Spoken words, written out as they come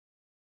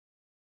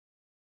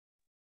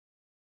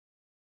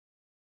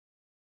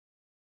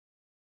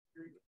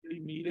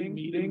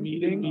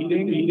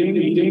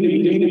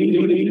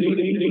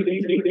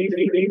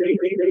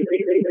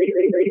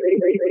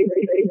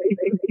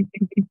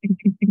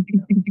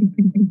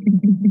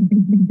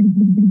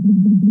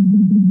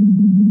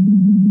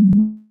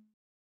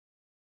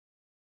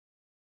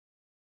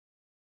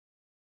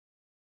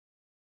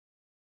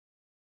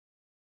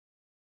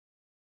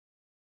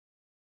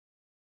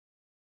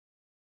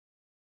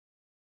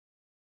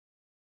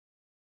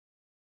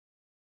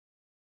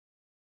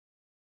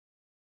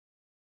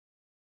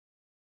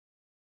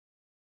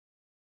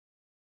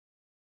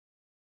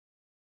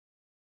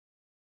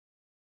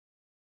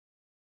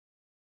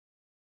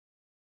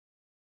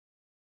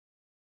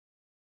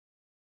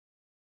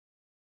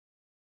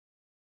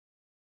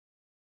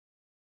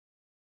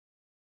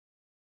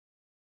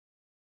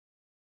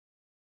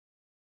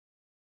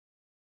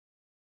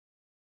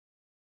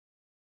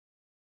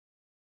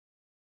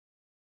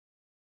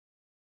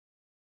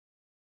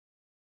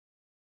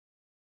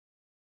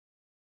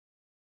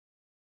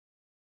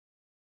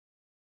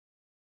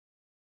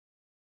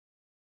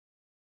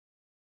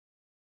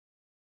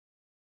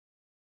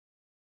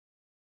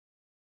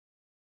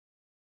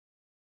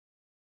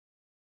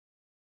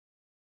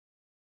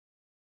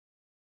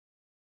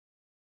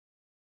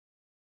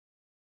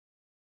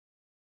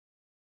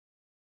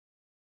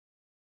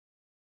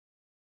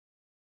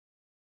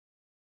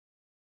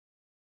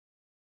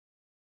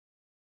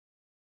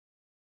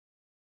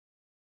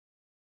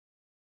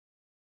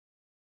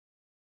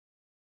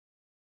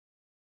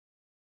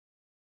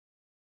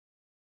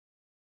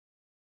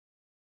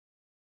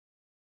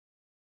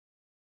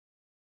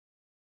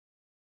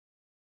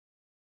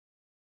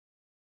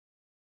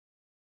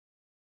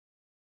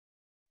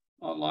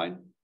Online.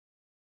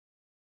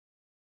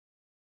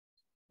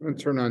 I'm gonna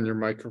turn on your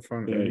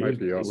microphone. Yeah, It might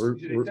be off.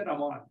 They said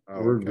I'm on.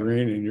 Oh, We're okay.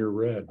 green and you're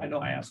red. I know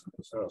I asked them,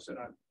 so I said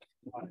I'm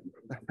on.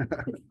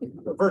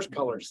 Reverse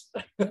colors.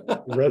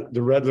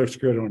 The red looks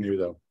good on you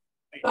though.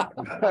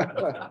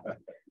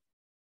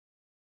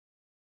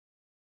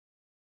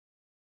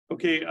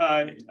 Okay,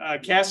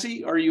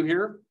 Cassie, are you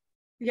here?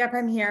 Yep,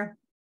 I'm here.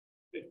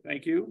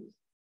 Thank you.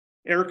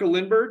 Erica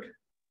Lindberg,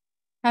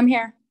 I'm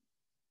here.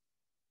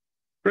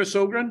 Chris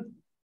Ogren.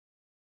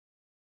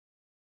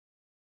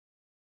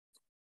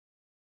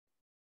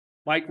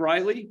 Mike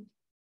Riley,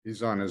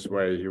 He's on his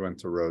way. He went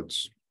to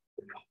Rhodes.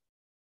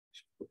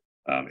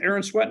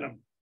 Aaron Swetnam,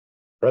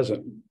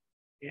 Present.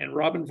 and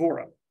Robin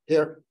Vora.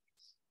 Here.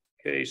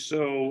 Okay,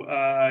 so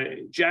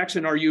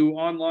Jackson, are you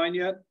online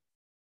yet?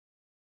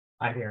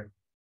 I'm here.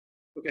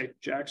 Okay,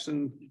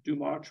 Jackson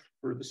Dumont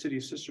for the City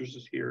of Sisters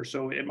is here.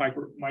 So and Mike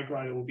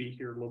Riley will be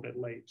here a little bit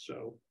late.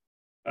 So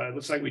it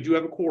looks like we do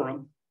have a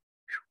quorum.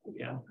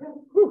 Yeah.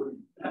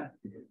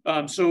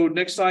 So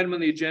next item on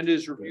the agenda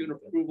is review and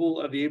approval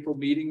of the April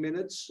meeting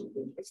minutes.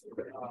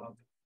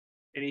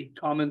 Any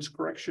comments,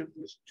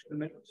 corrections to the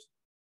minutes?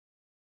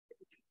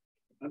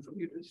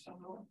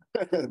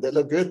 They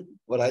look good.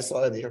 What I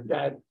saw in here.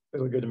 Yeah, it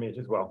looked good to me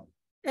as well.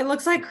 It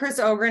looks like Chris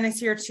Ogren is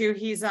here too.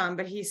 He's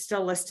but he's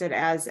still listed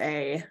as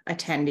a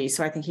attendee,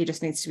 so I think he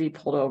just needs to be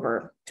pulled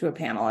over to a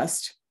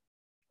panelist.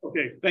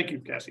 Okay, thank you,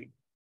 Cassie.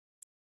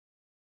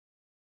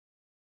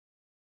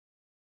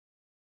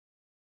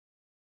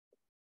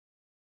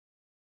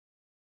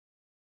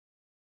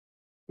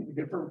 Can you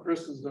confirm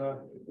Chris is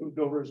moved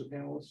over as a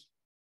panelist?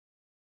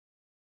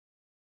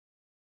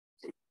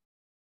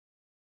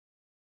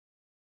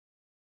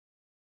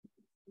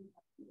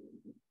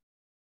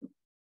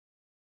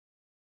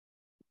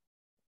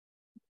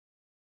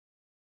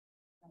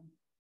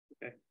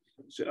 Okay.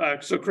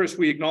 So Chris,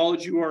 we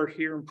acknowledge you are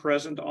here and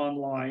present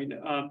online.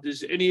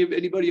 Does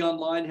anybody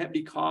online have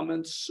any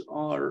comments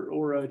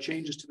or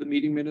changes to the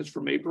meeting minutes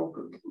from April?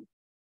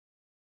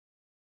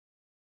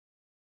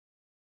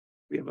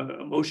 We have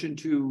a motion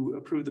to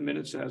approve the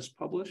minutes as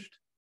published.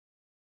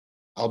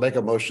 I'll make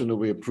a motion that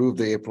we approve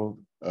the April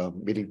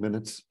meeting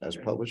minutes as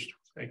Okay. published.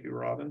 Thank you,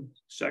 Robin.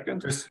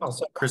 Second.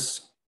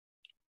 Chris.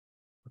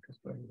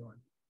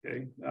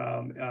 Okay.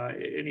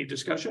 Any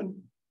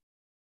discussion?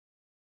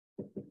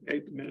 Okay,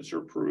 the minutes are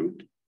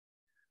approved.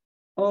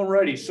 All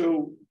righty.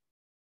 So,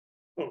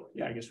 oh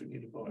yeah, I guess we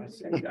need to vote.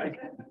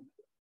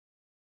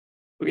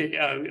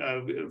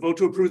 Okay. Vote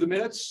to approve the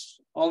minutes.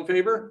 All in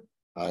favor?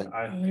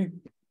 Aye.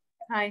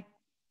 Hi.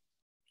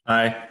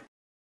 Aye.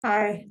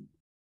 Hi.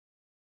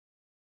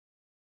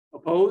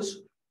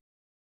 Oppose?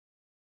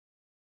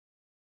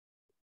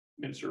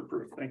 Minutes are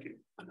approved. Thank you.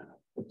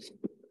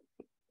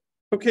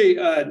 Okay,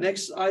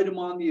 next item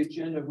on the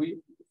agenda. We're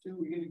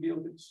going to be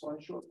able to get the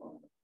slideshow up.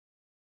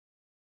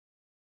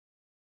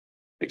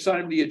 Next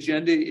item on the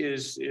agenda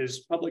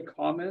is public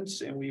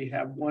comments, and we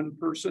have one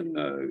person,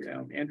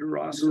 Andrew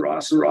Ross.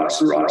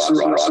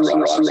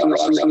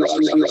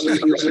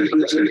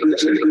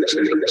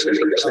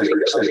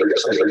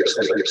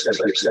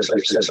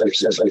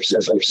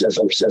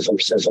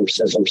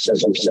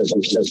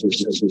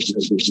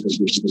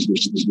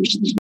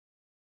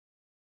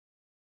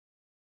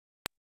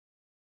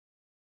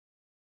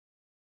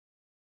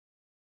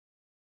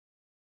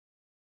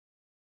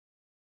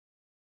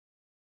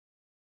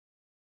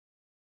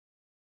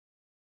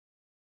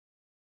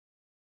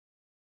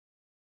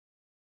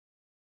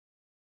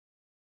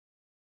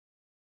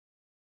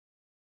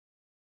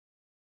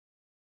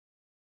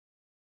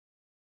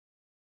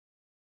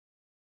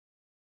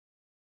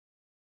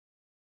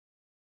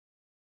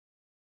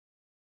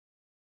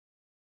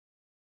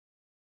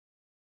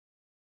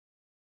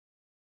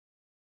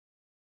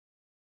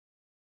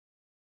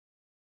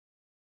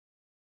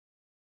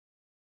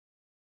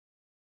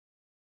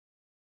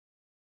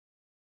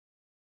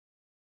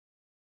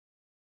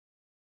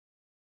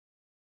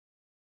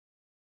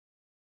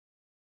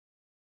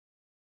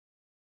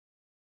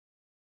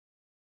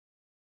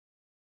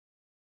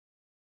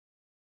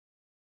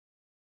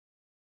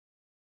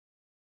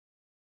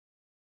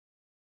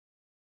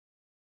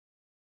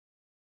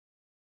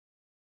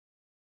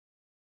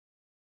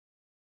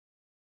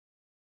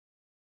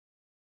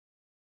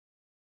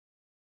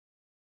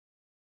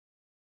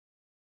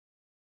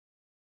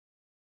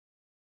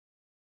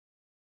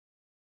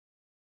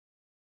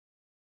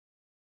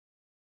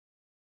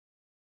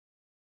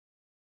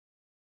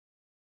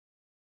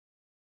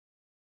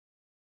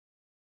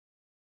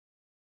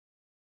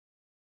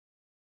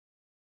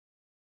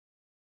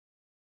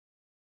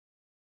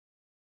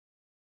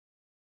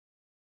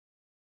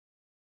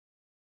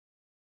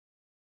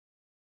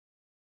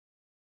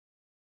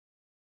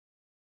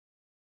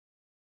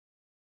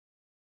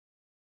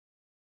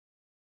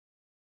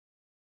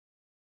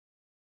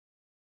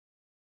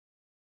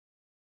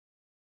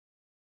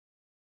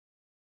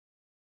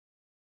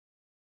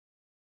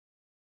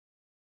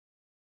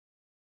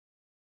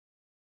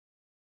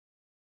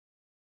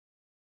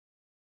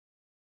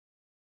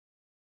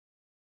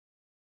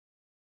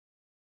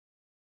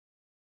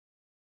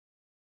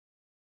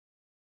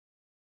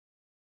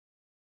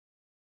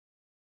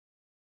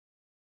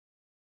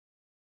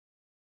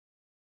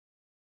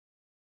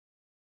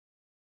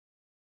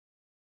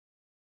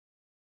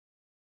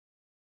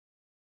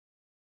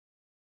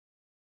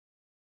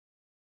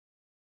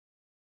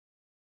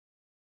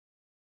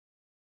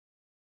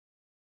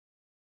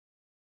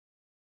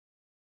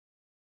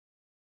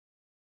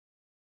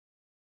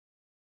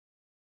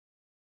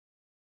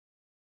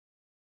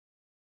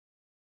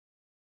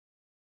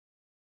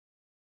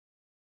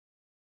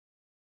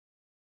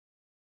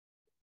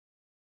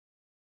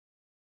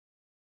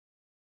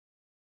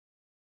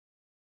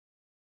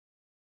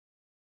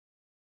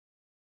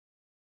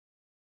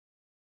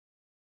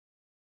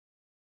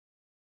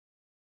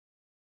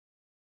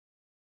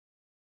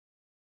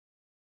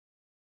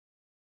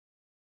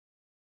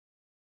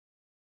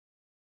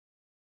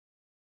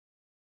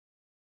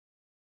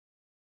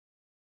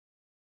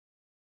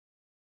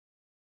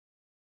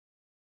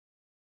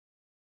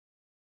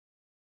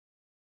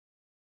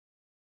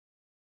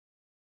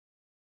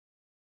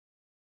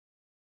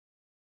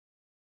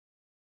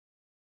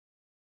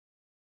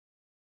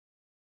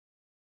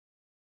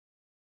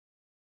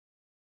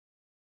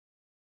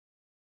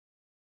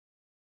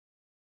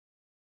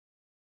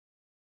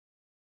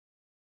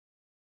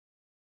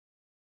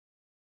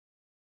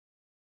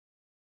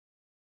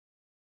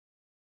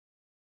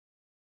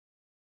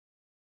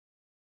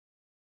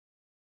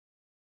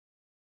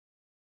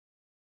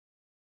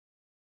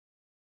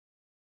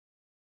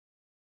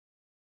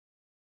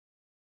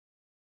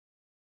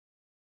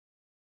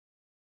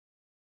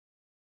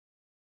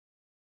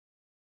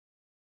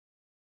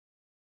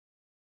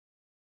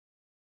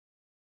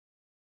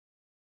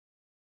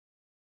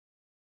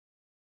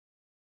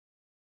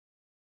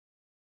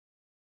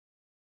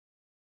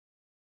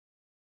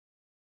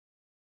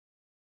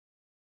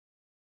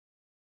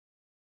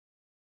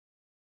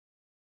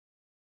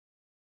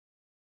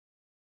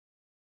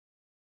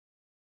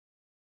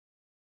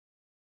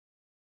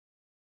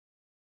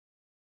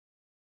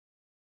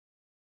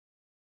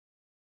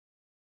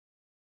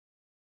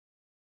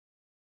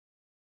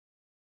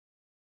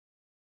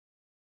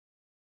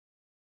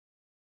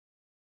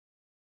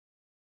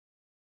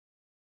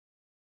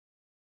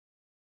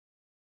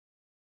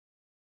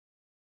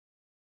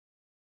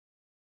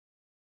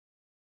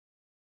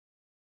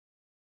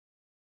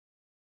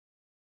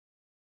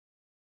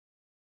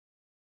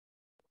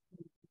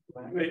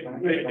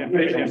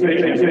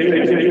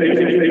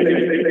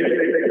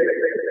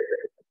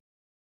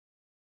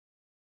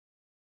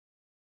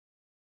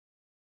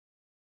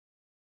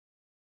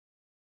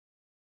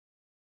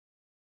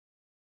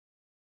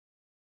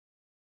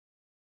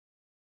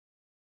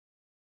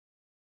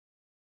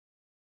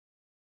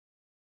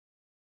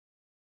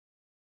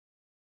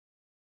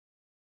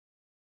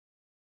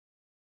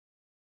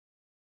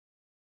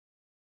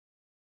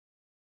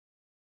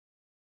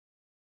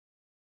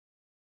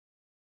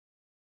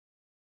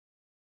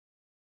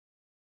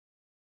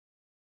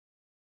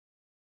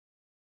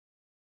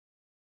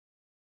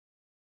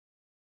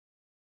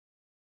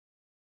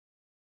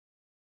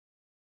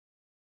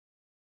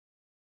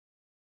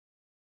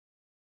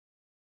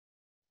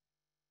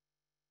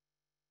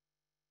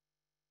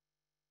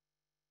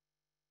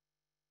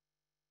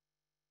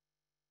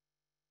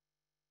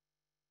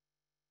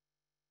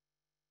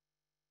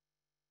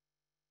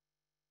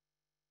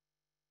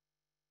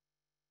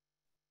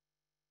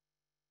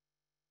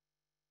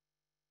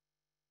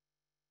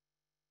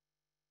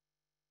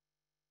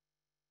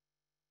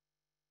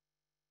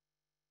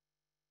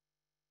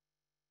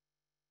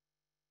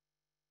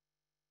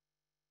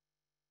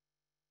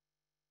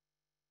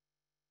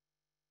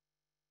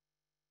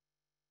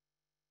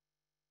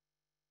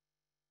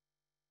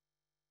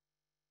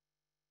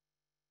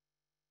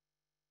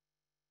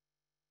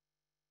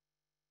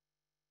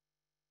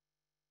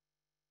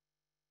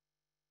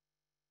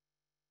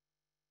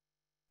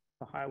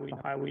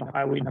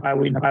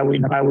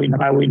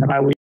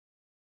 highway.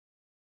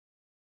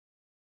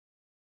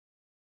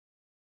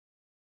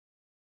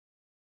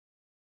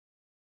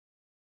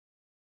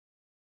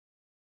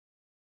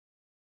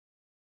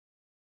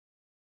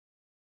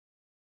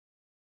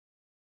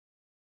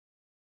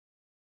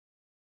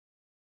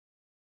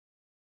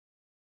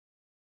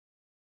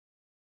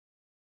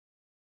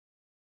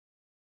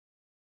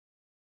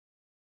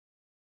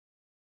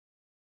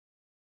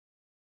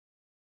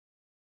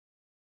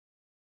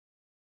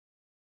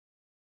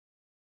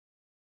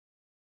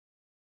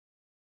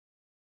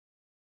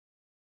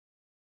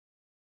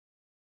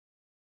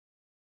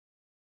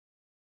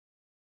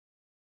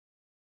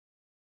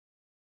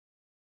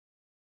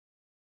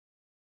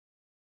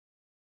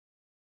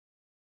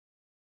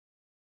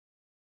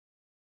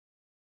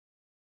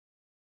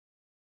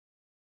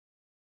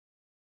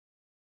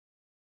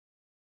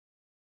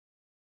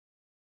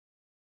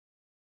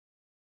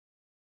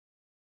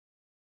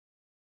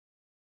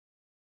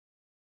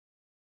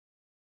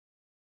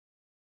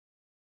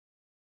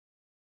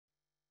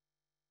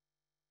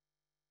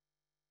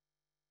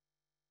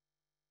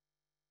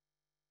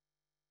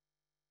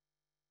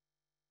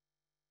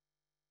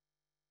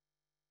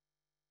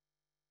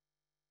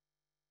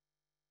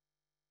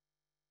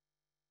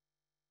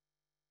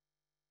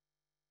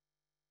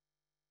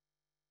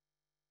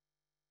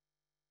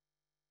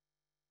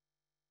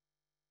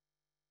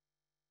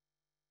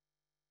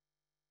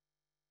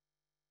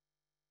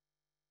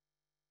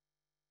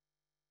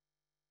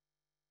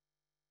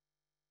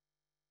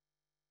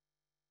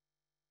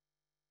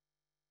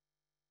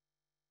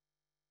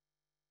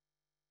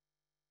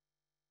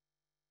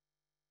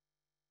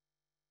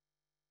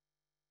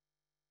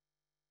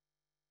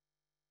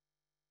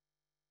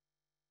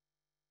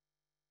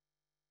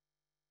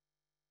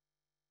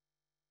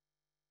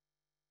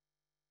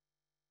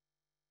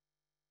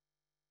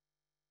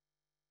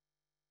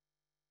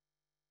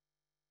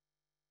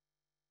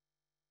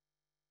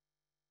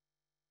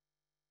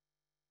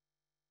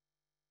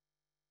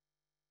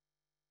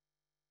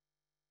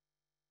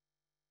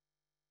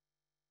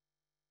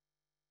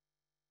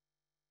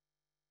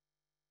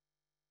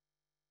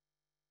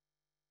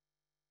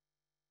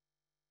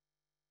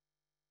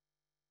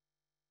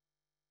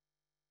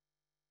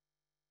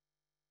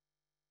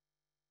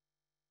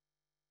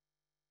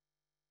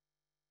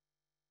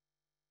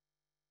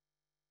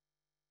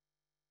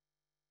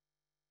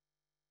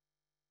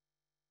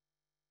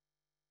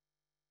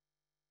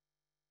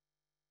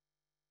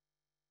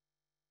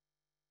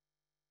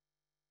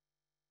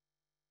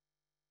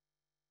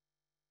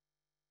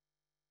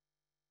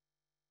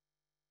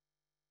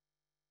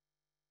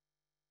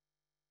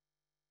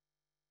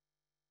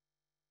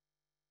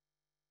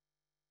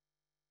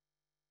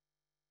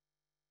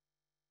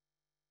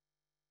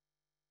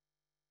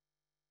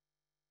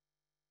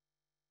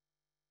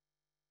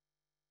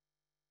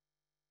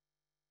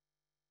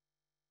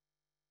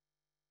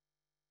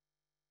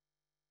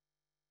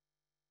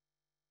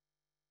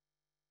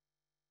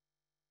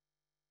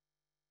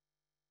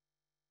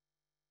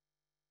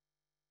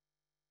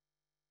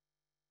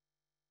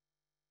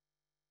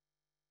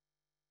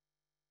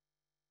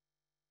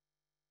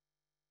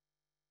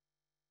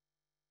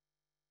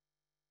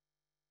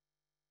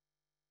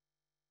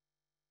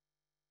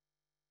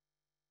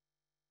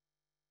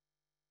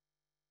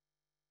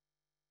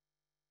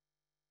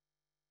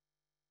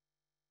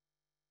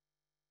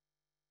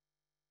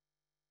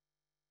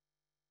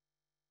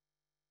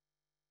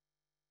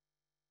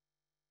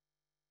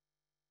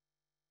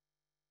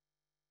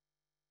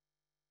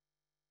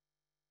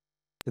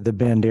 to the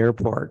Bend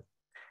Airport.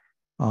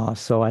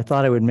 So I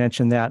thought I would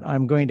mention that.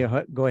 I'm going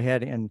to go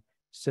ahead and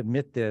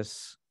submit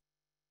this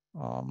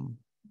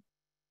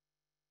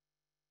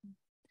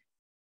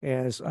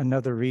as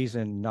another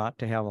reason not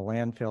to have a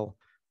landfill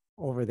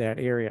over that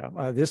area.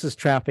 This is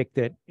traffic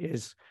that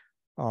is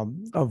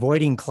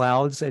avoiding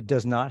clouds. It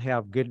does not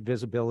have good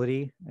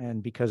visibility,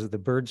 and because of the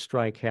bird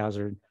strike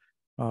hazard,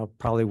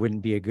 probably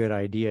wouldn't be a good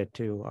idea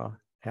to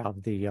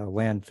have the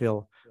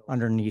landfill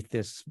underneath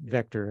this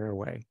vector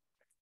airway.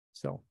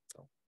 So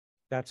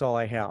that's all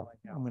I have.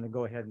 I'm going to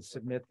go ahead and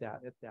submit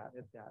that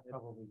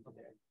probably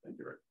today.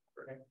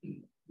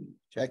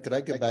 Jack, could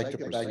I get back to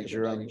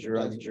procedure on the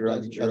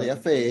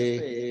FAA?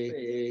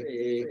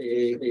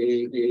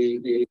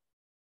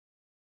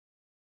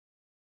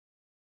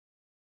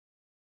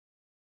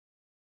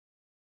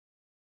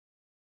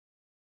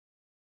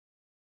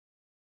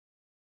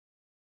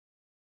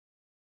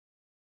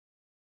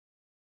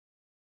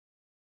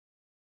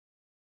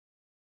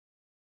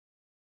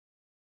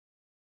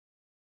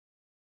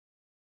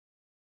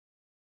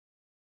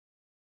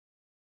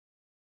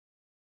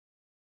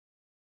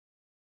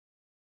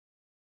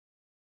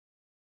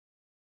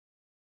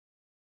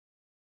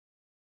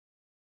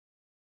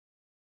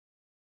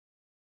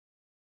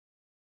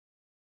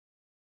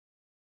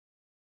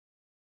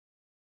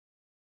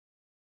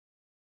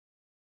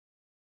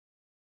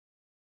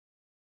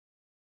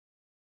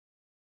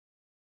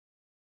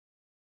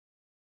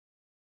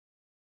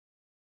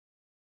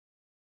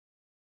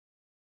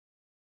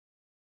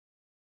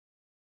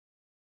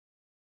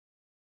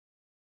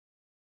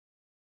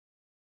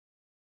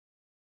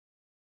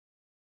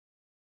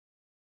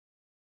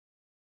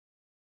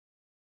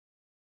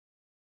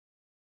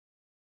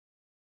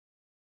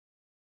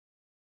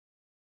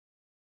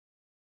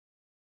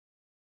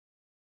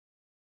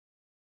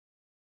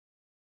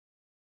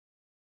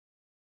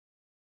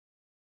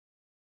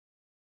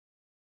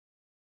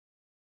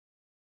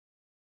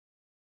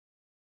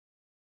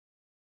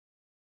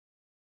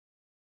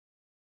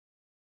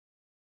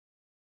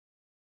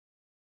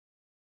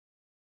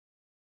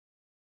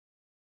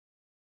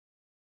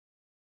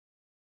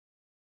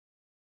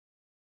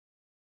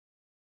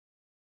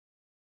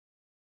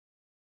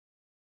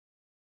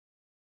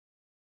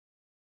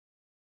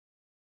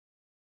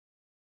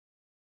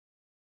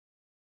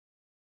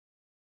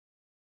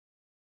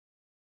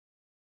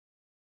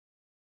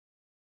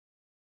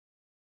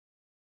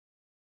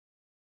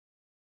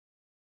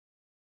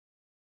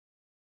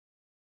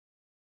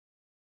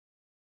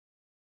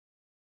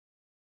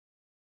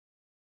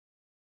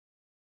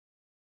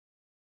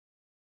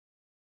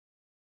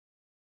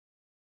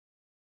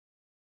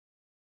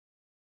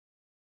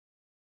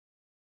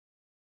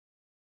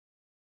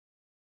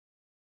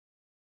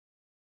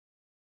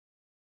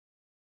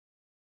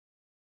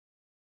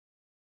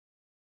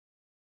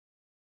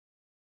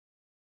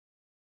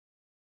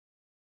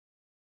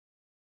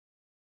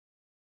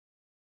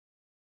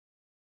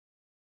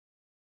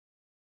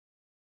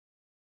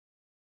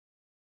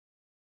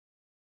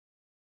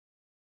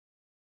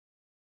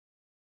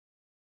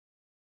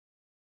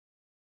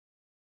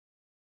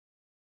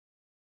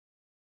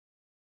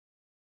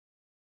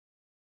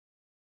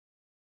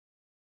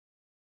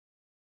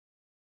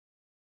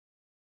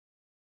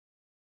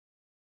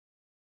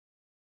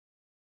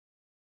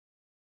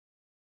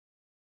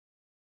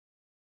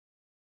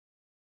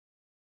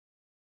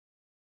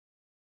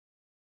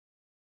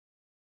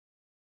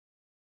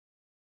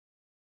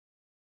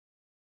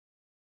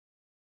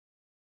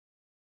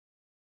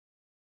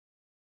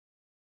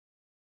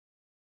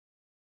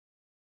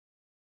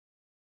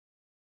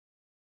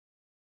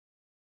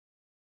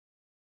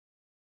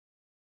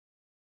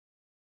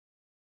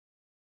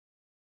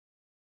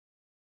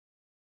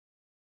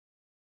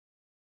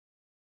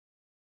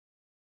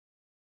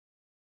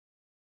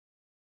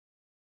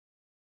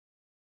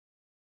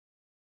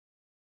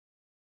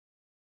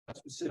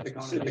 Specific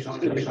on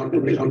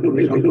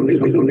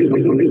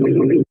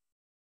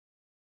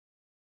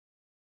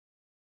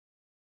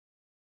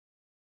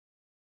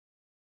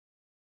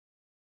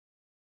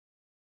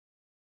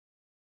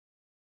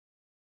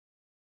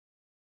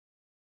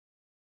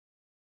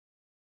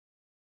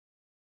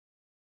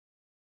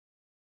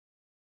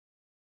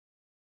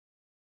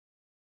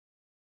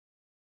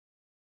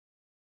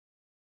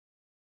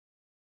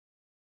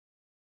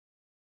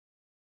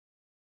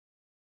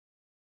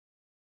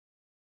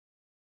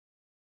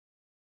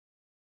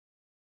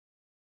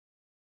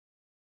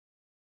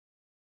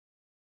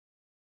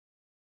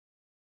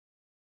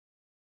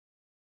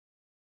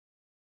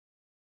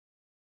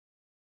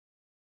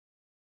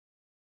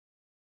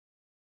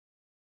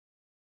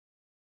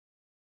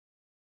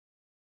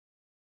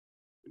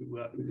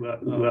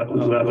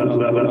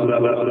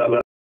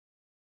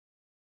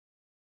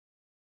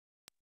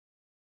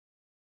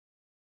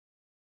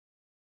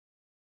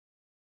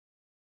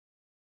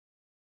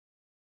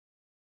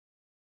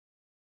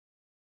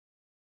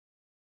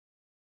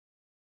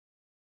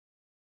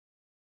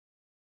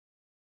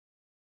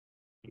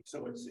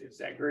So it's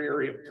that gray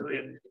area.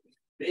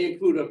 They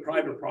include a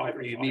private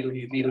property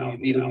immediately.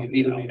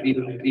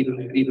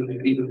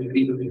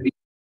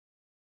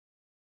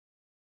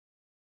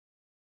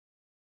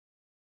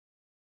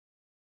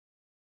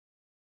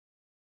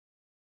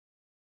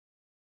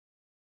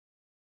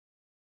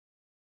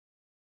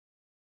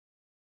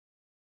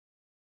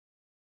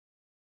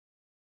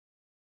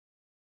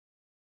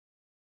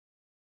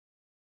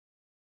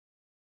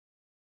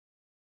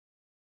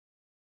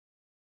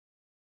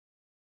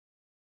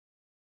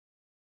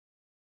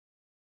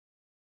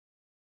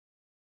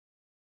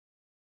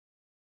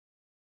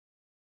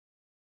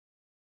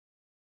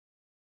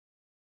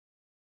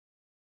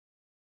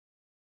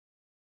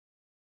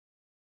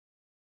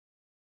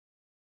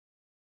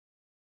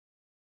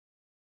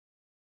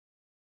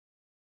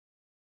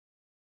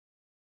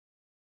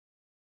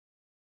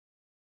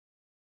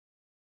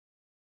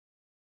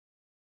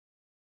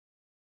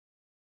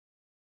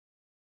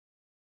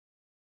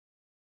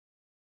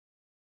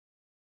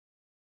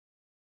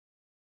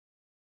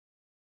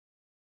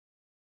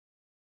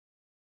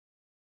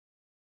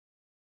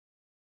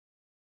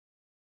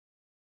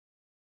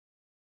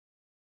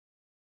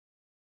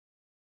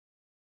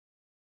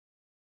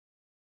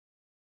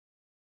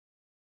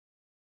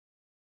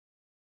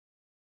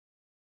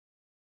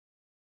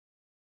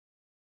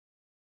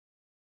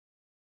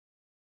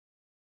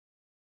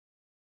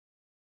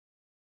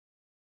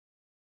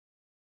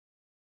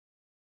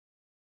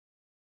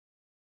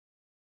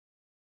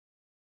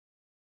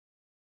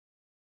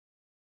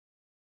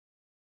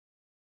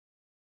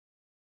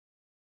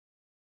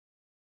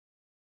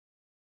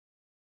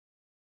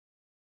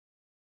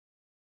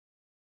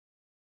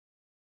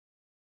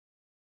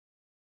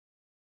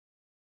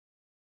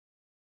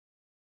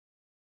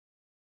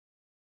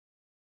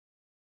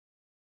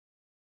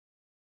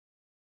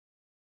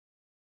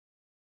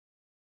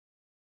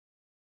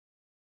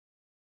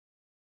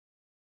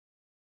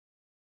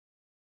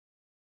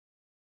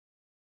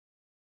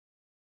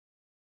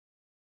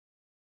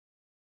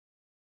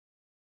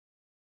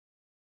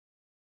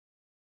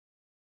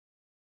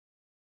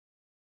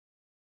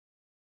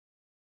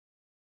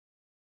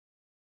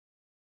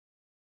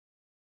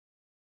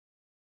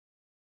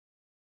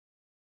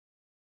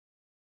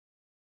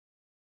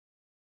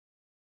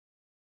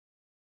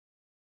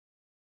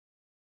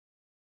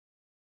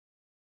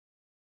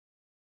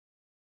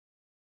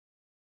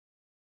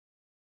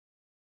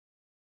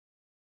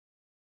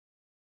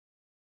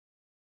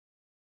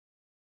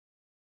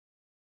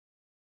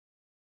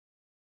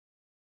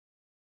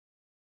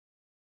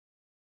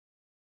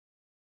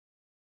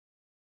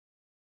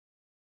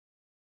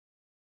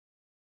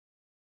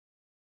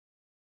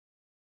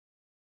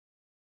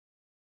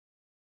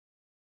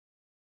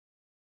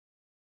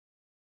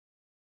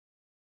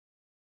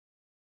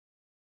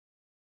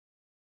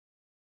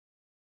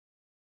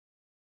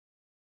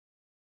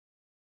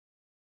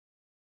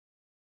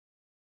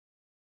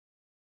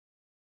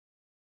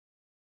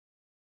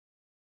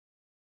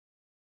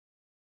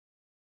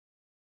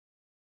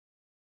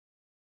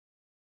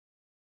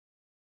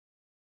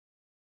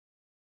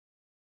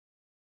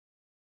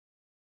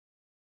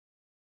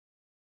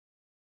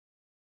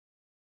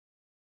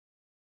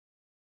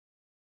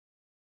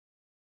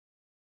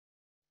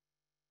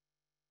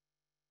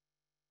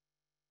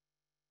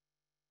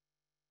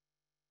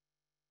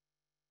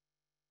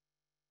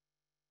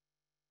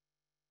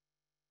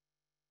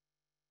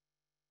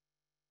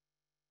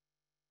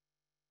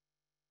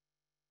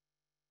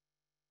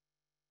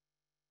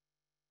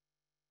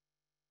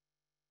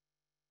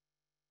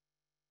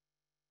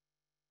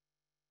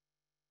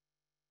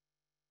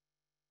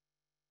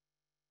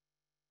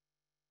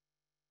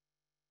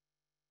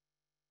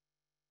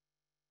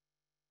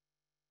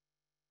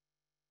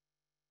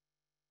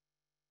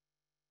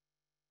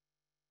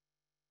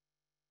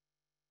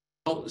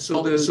 the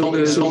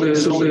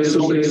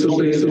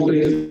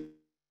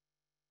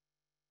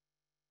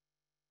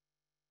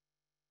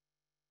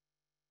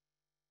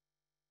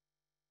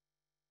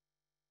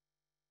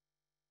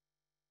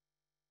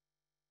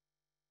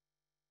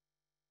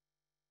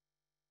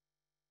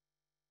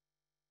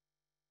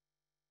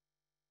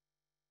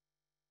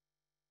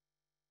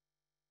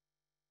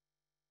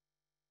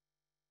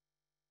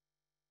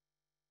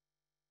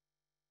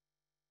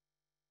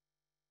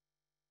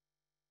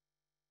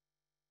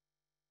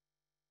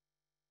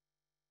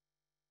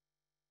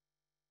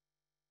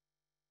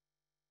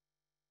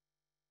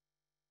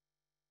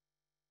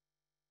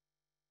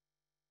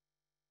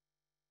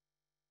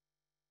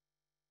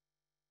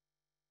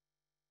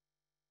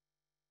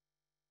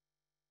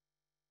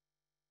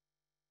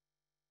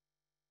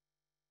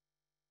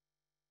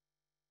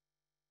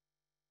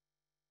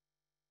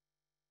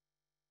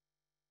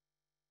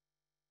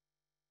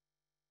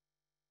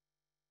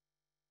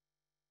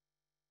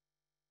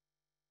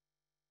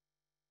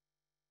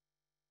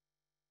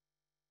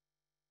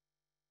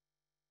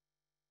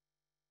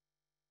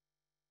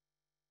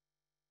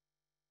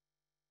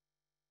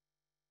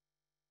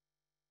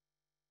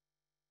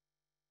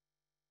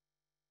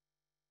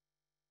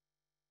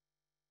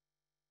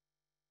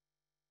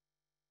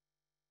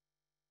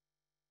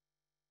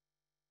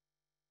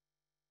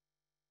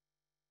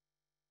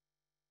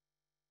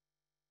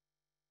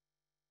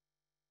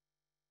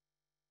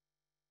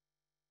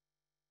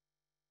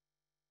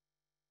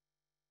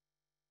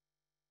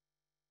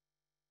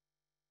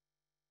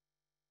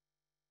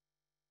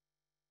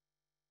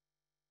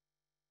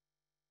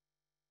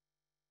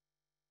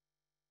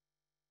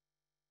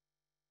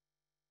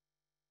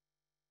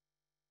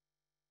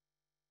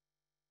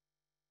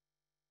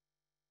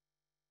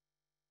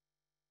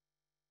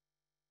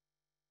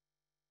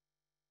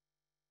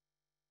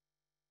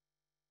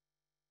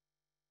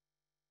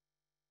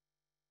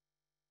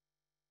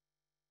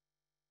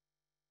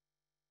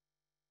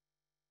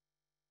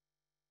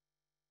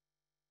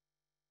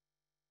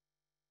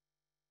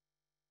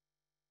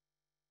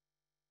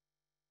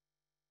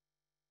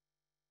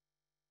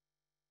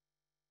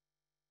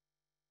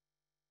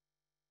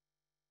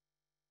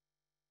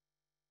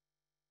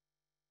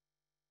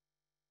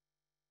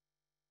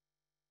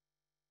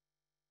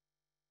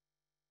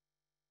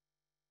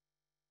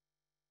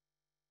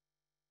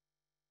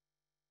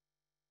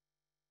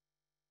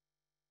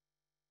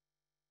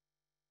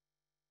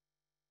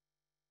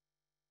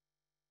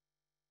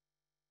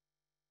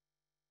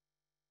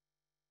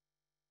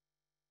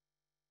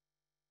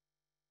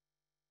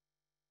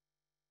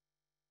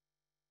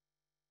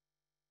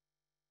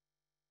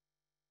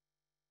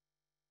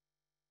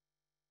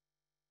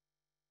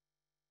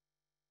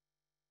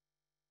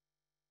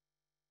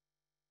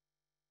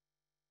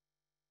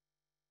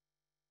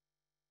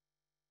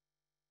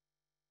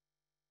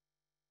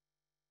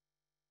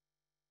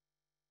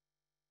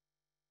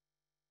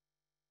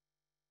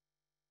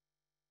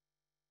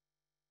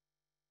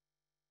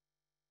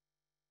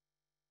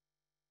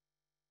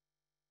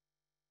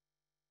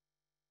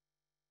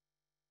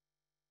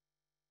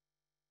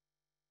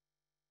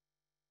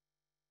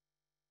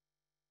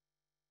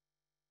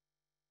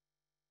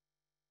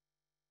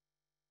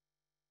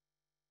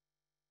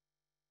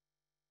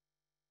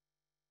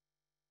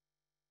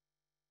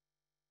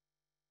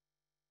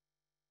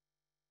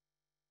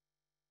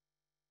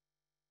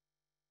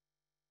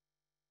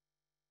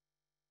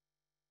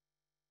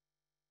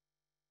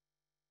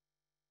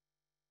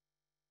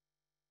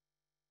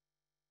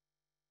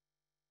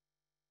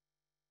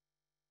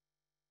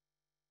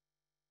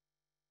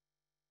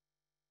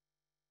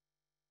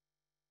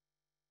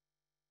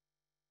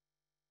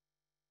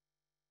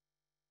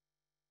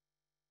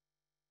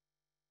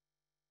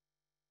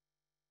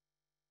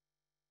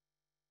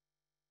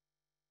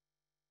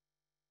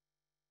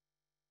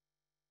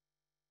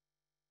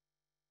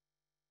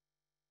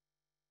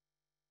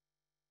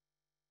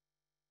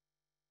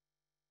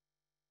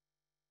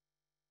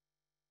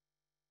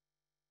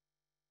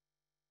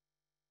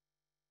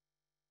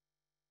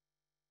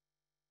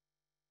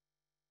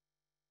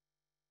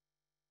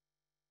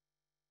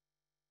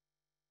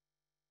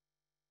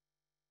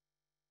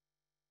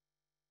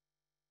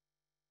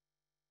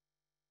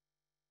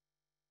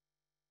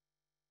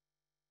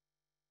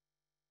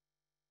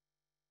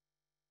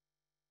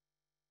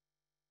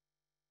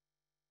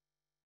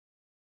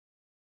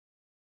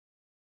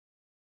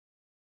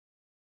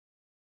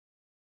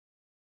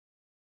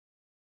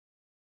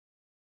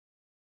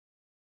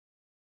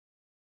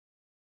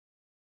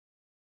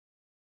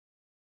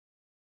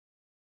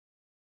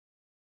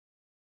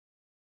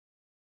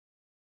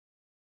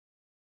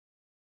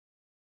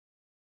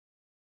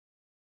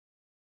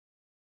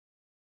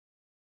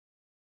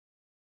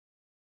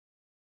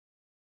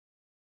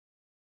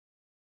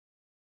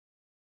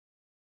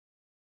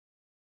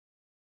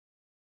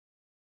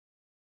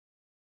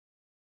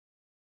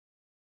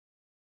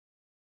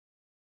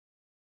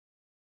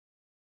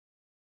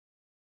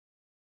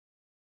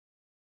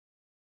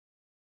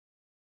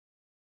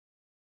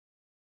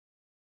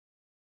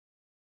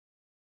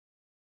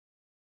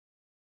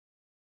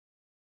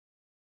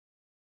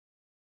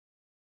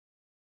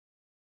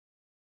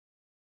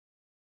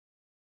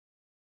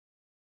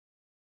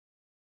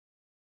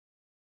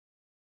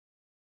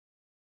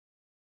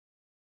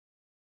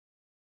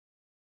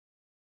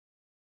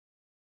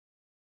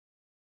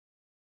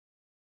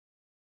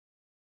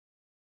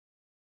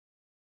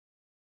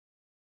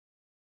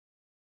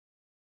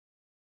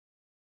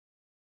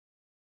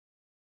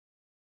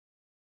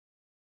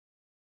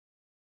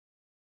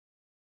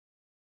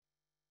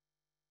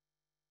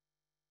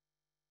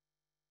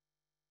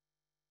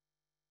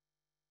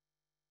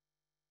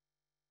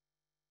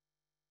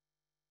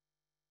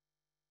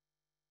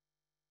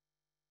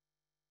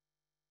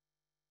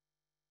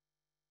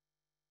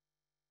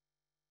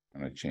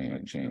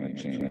change.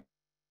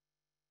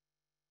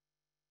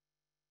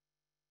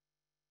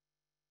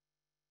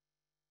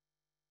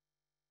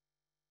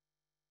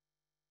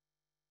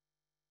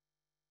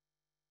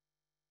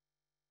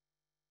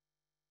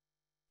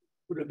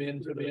 Put them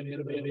in, put them in,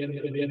 put them in,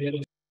 put them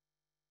in.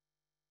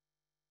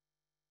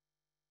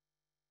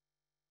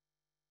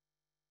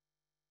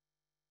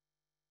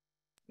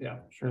 Yeah.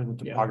 Sure,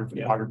 the Yeah, topography,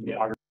 yeah, topography, yeah.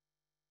 topography.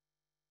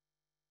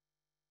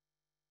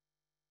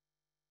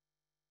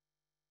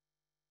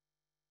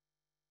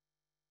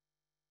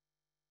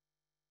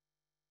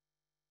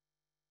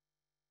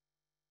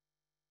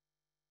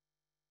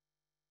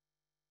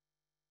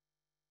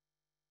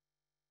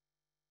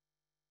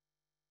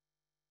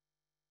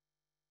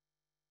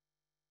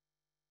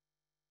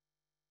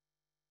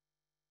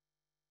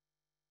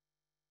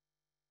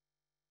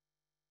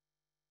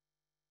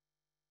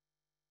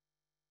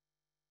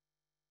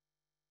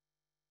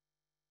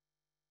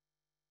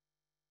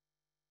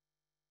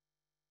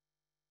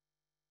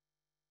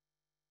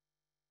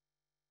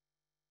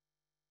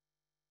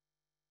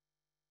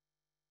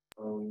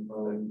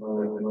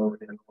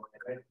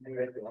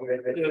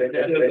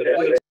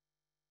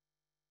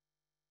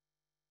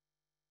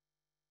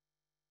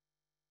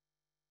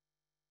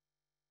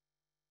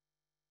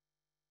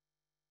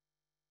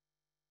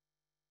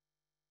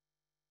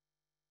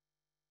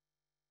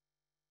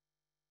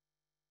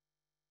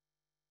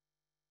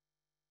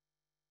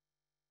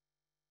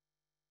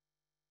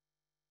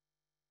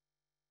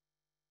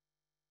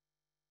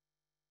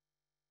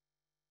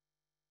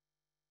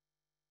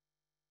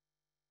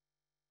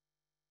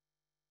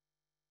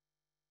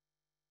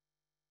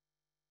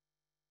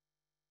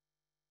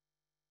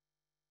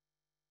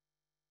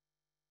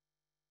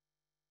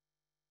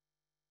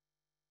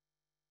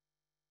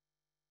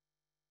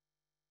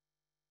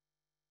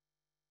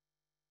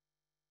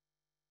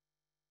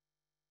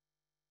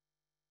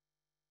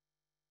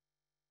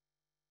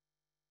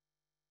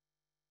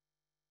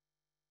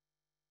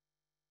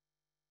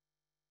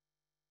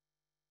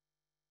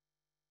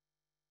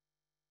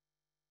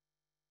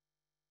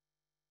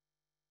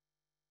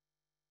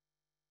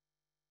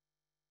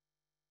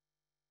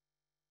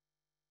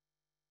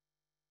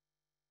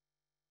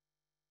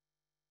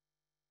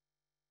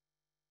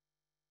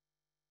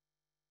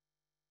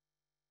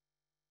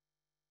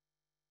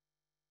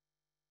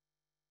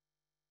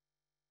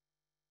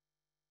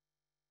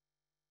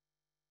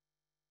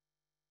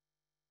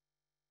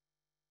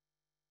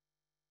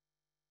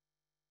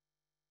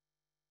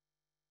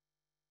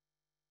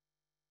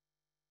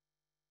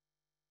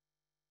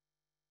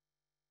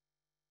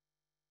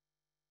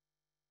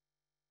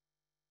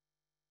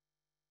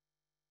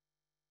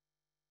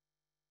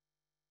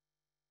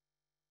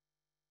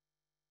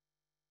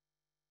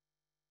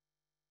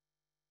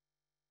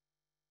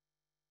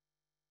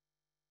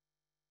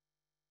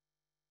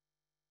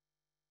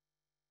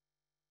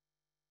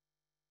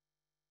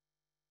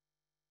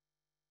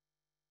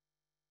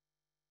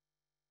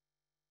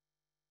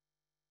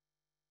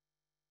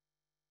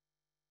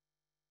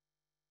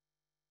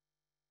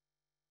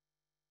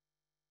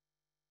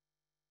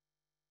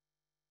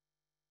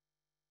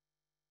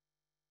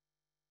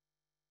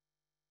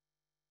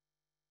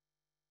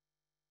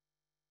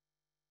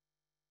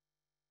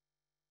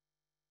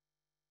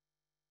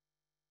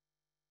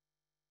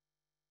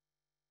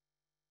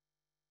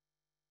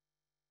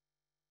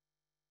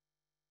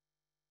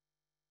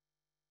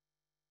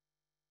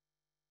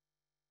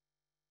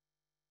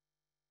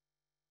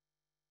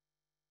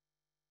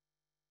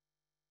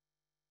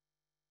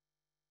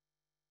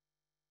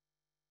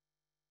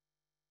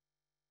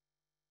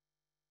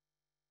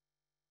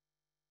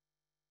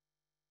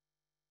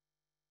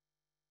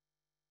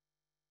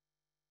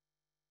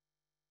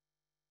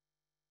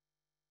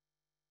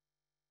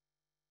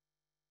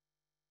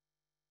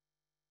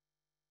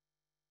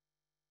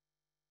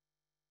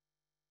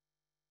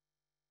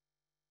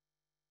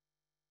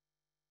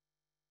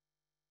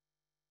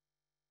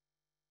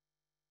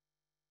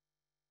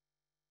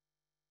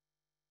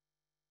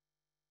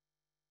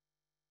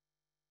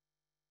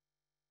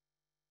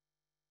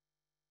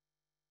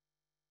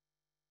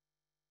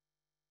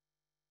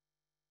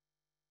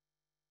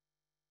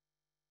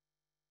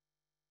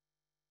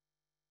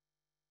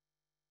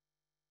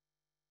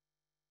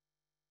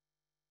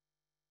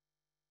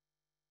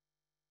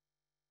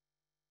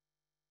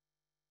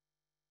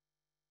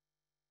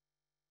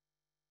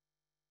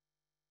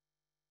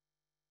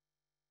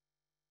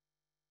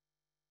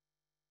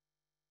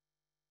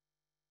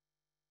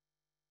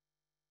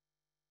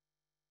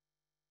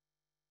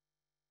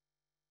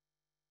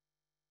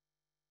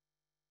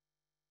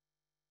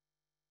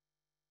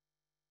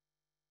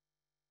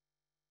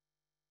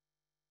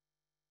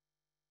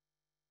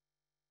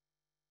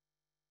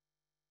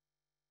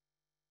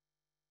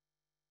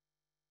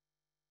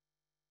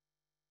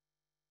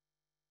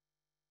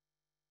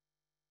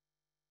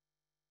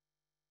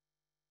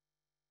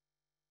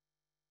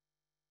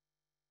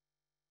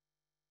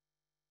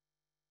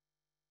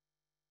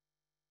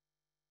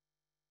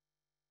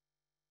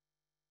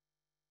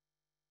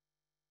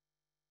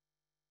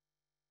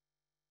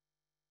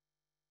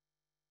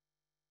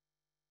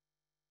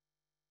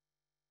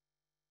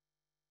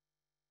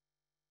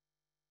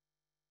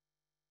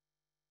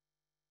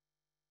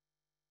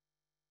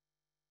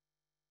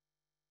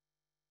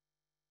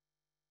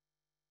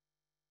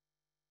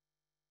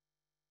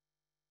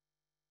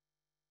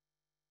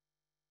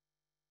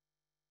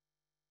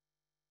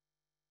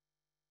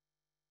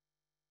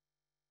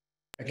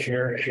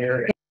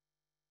 Here.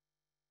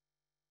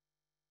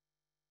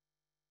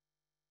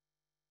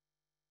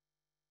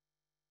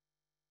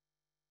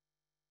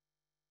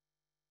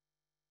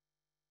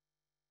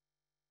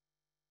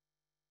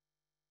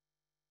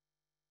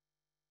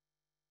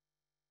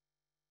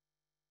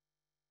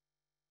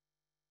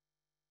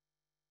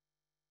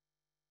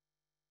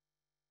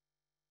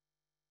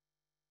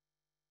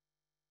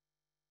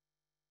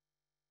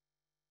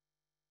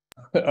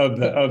 Of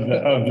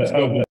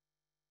the.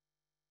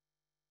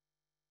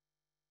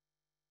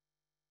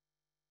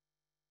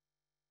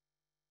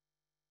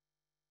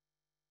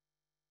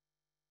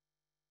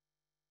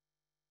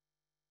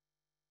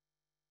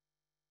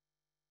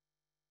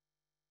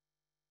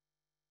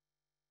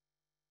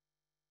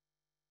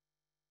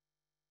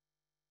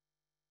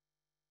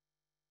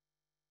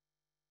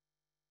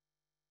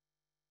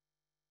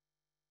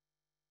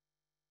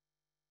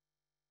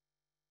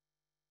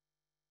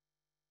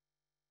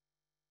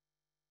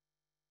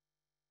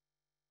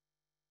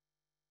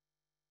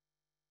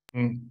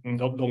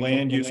 The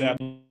land use app.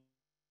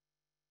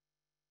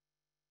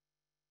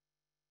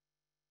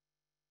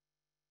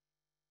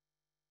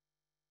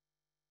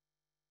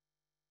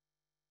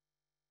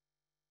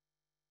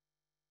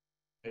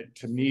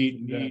 To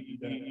meet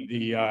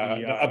the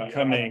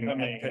upcoming,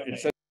 it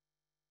says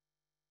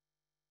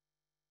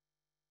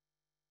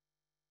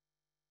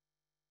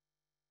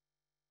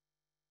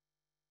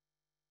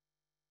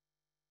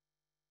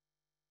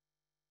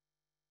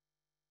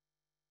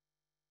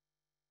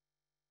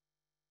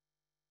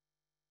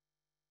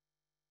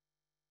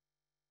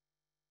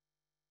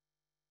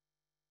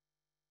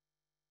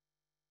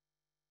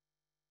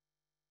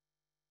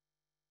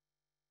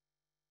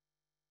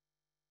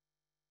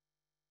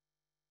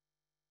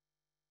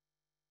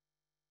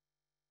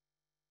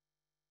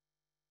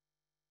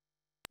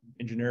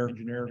engineer.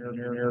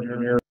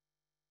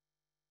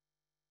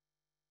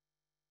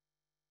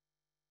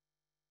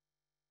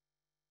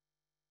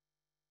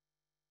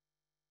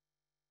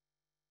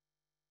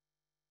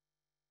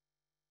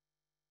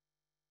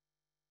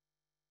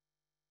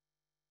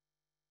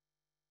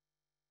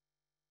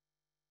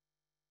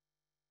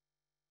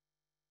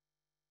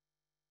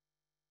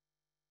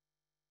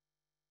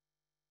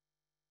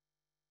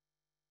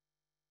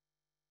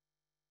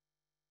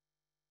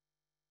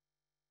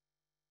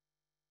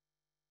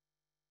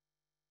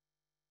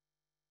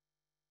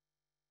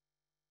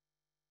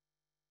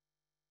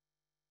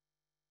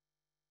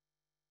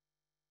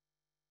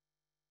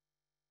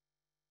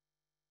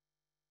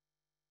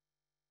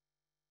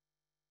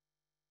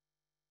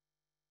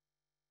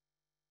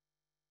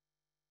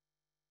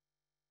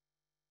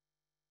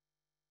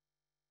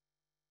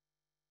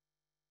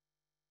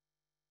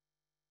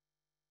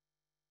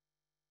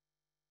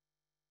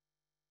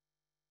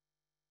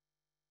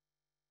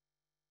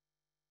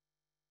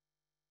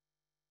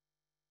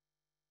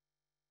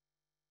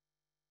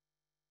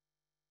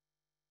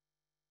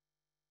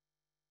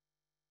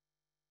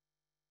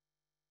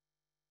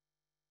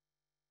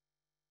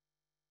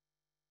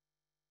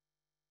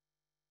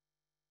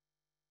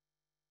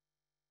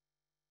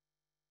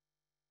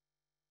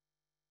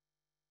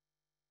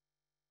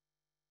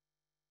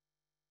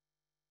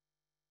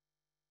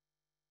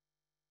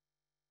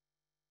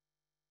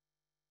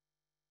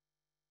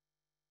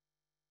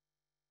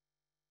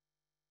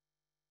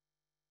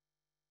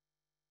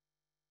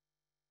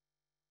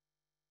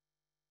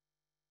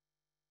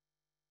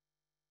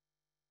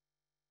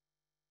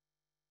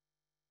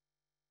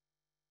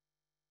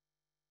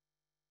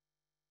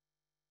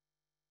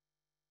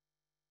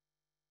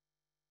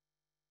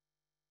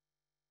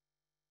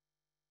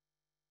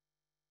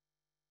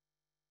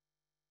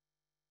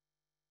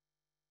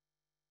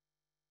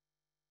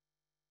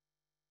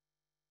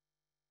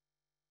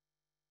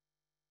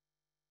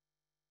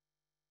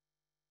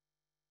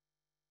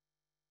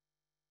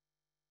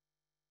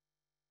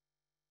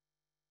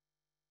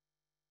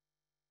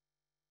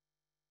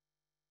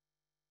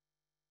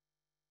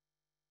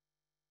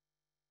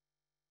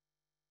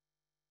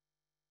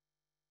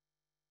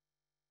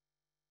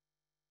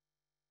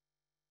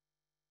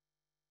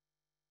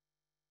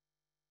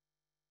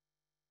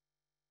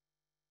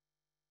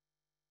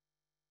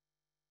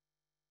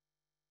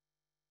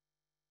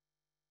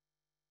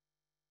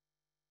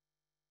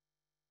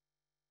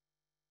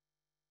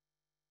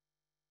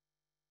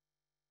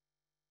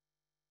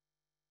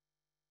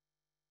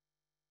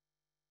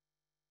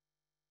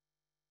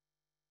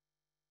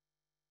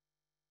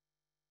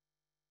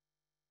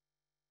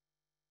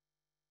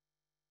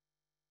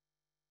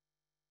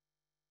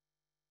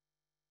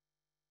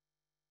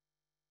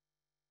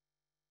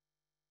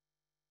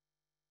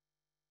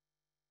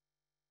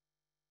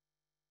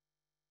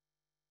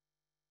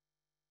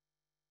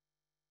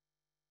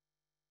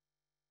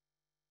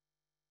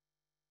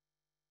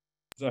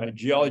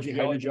 Geology,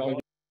 hydrogeology.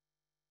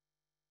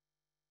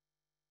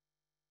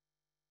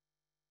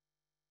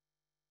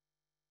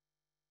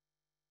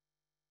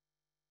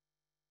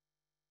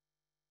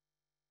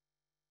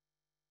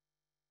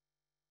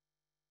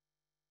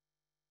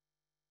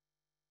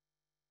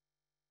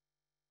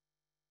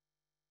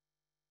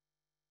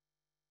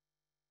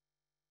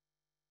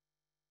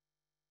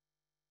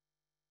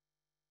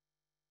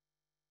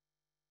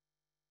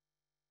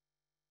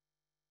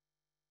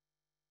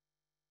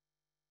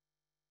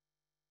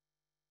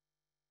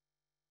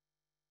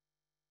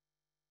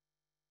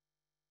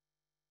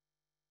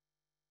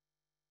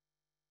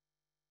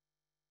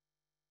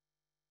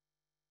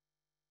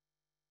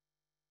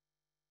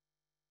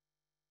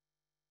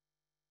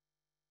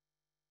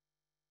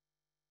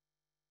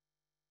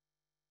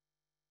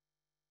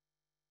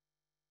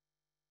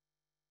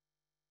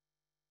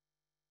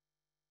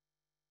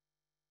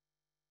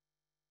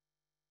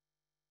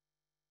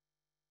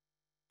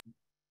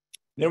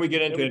 Then we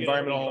get into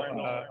environmental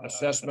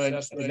assessment.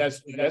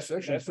 That's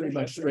actually pretty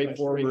much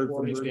straightforward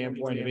from the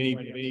standpoint of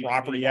any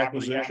property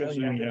acquisition.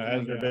 You know,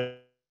 has there been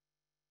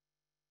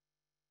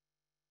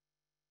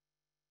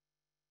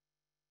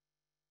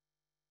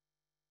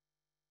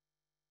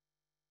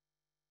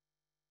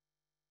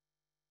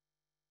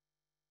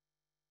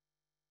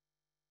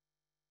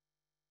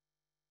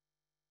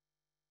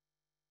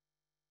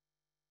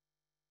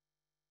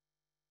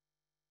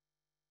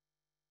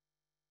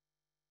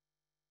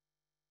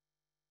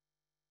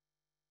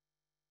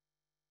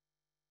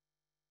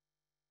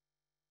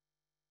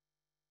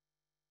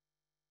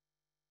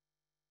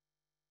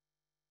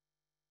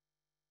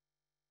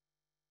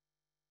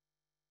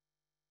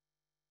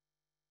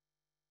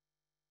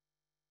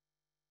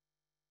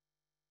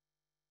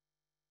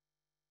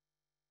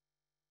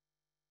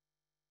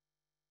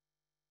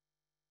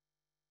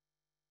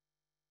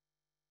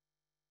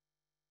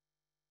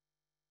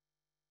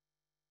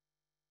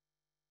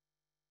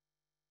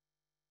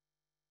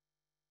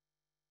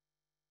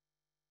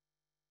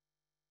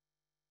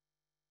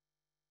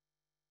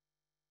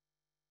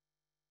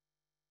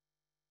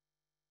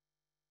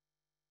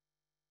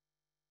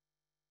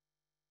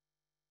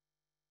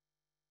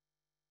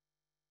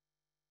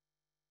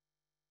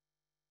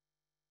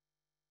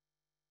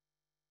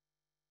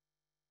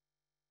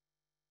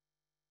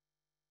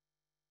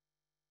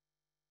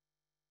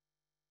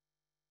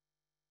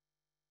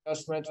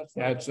assessment?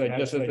 That's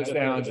just as it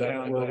sounds.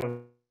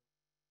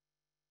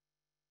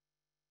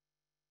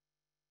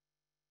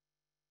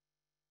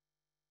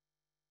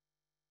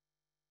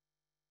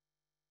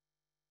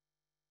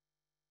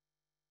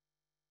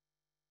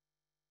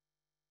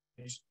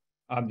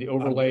 The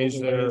overlays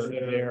that are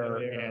there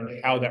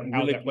and how that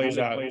really plays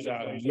out.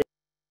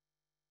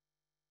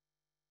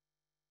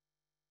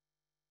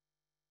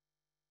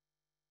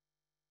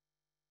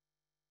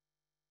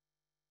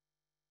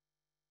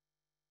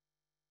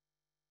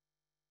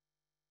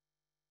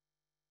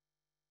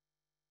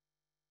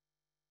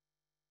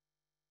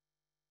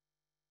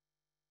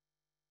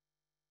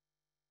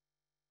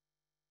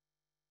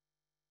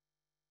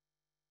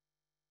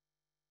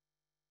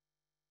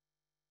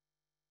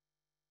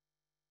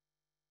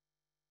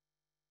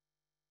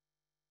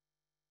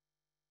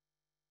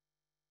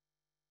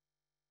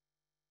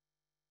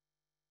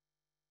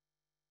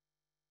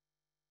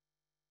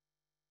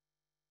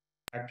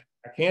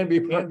 Can be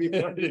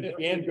permitted, it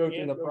can go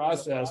through the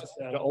process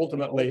to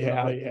ultimately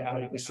have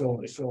a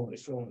facility.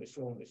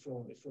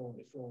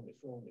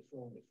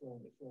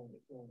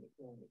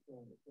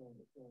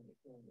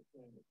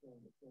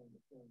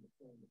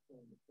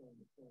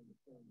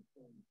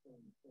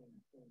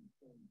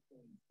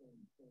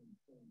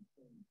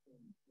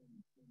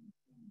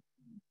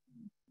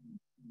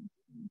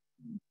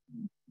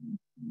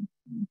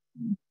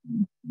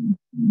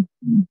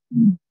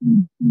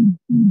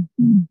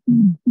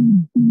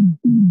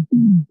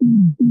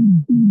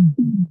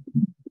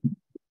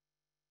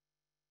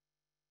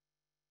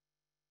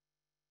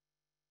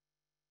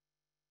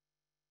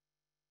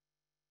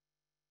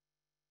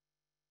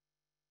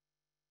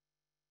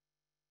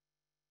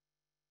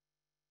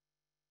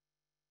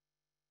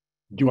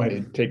 Do you want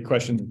to take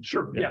questions?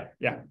 Sure, yeah.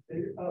 Yeah.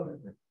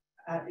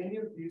 At any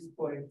of these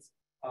points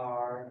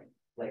are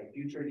like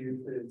future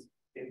uses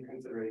in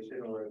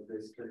consideration, or is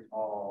this just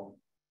all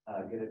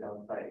get it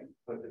done site,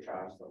 put the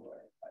trash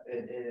somewhere?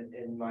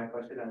 In my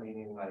question, I'm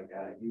meaning like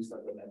use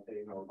of the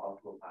methane or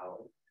possible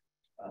power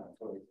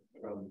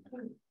from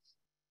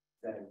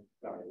that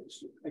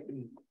garbage. I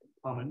can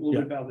comment a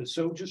little bit about this.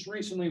 So just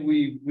recently,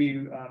 we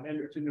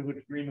entered into an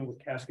agreement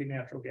with Cascade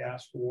Natural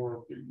Gas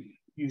for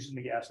using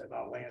the gas at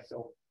not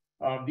landfill.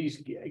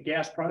 These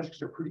gas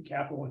projects are pretty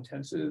capital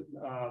intensive.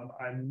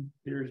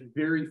 There's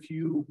very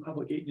few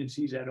public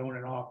agencies that own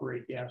and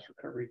operate gas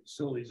recovery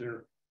facilities.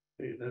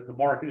 The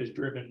market is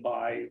driven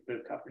by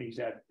the companies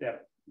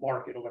that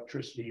market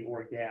electricity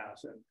or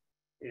gas, and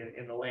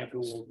in the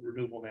landfill,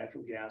 renewable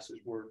natural gas is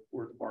where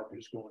the market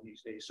is going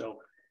these days. So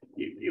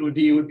it would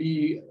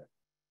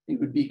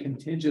be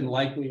contingent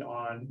likely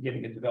on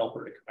getting a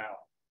developer to come out.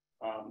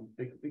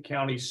 The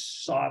county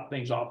sought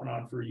things off and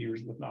on for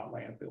years with not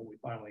landfill. We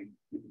finally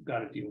got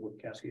to deal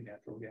with Cascade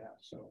Natural Gas.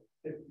 So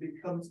it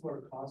becomes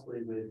more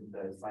costly when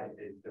the site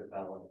is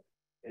developed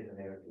in an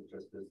area to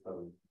just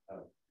dispose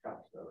of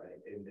trash, though,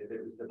 right? And if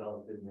it was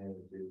developed in there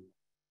to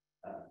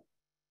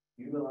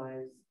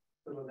utilize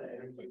some of the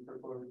energy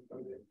performance from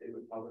it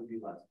would probably be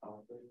less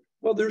costly.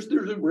 Well, there's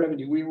a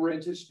revenue. We were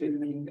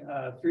anticipating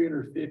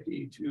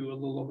 $350,000 to a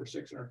little over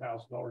 $600,000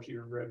 a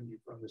year in revenue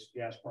from this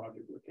gas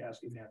project with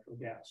Cascade Natural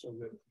Gas. So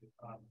that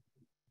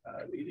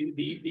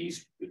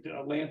these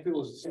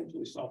landfill is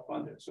essentially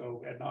self-funded.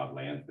 So at not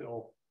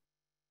landfill,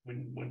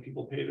 when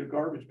people pay their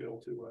garbage bill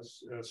to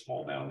us, a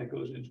small amount that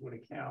goes into an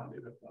account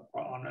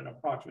on an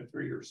approximate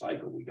 3-year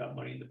cycle, we got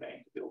money in the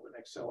bank to build the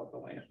next cell at the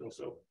landfill.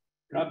 So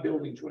you're not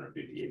building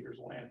 250 acres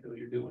of landfill,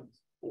 you're doing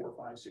 4,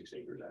 5, 6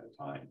 acres at a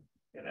time.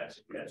 And that's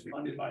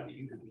funded by the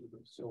users of the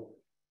facility.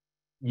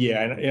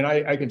 Yeah, and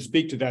I can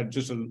speak to that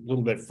just a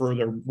little bit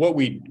further. What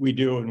we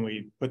do when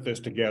we put this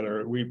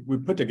together, we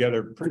put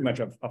together pretty much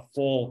a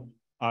full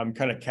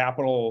kind of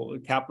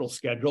capital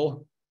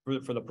schedule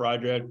for the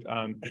project,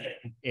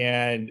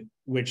 and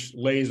which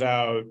lays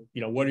out,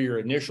 you know, what are your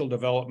initial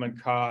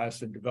development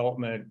costs and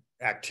development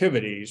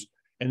activities,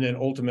 and then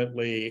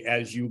ultimately,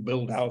 as you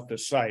build out the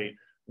site,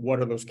 what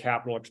are those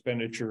capital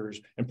expenditures?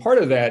 And part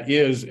of that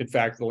is, in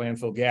fact, the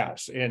landfill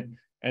gas.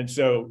 And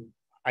so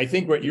I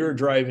think what you're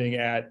driving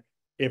at,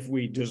 if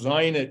we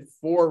design it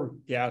for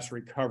gas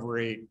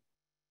recovery,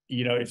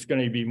 you know, it's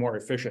going to be more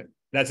efficient.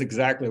 That's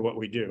exactly what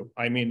we do.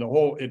 I mean,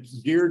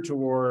 it's geared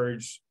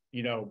towards,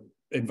 you know,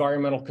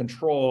 environmental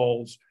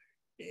controls,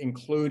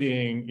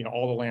 including, you know,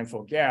 all the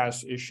landfill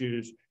gas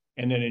issues,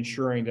 and then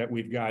ensuring that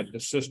we've got the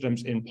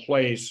systems in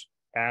place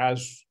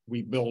as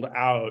we build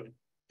out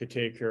to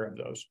take care of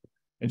those.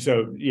 And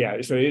so,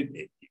 yeah, so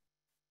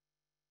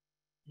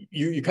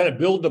you kind of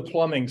build the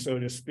plumbing, so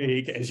to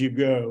speak, as you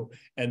go.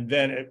 And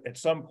then at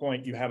some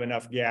point you have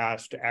enough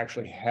gas to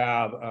actually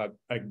have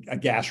a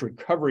gas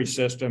recovery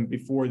system.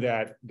 Before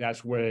that,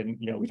 that's when,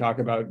 you know, we talk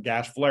about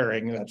gas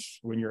flaring. That's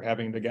when you're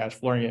having the gas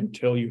flaring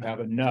until you have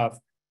enough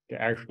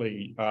to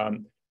actually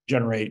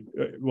generate,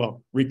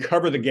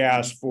 recover the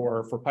gas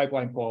for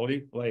pipeline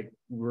quality, like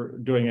we're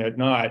doing at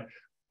Knott,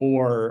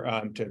 or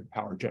to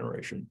power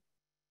generation.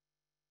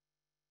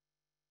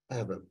 I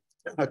have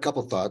a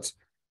couple thoughts.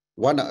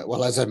 One,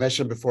 well, as I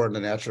mentioned before in the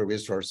natural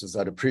resources,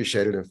 I'd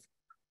appreciate it if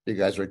you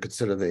guys would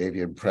consider the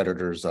avian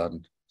predators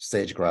on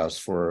sage grouse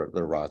for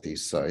the Rothies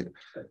site.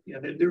 Yeah,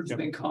 there's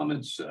been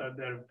comments that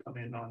have come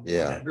in on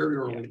Yeah. very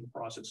early in the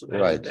process. So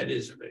that, Right. that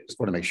is. Just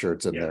want to make sure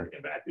it's in there.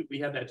 In fact, we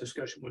had that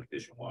discussion with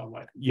Fish and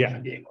Wildlife. Yeah.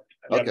 Game.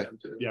 Okay.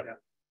 Yeah.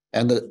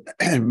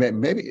 And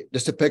maybe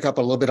just to pick up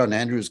a little bit on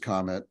Andrew's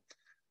comment,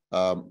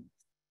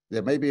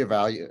 there may be a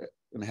value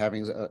in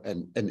having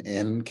an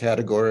N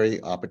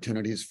category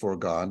opportunities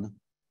foregone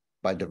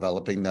by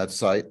developing that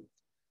site.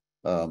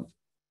 For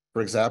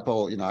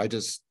example, you know, I've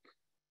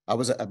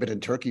been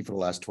in Turkey for the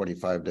last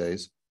 25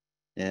 days.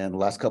 And the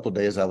last couple of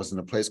days, I was in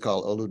a place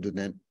called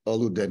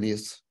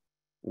Uludeniz,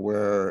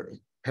 where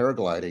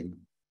paragliding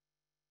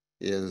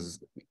is,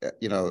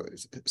 you know,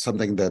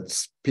 something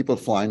that's people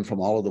flying from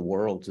all over the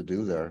world to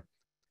do there.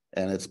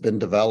 And it's been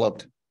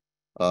developed.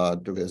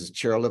 There's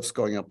chairlifts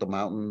going up the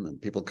mountain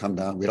and people come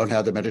down. We don't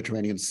have the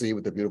Mediterranean Sea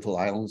with the beautiful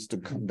islands to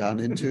come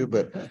down into,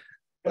 but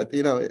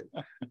you know,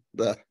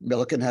 the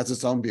Milliken has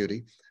its own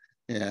beauty.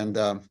 And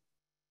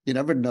you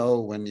never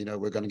know when, you know,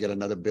 we're going to get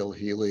another Bill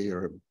Healy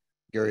or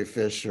Gary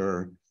Fish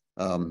or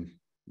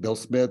Bill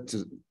Smith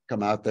to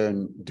come out there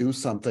and do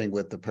something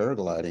with the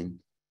paragliding,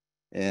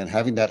 and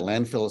having that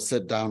landfill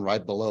sit down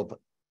right below,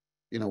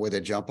 you know, where they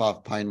jump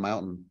off Pine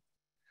Mountain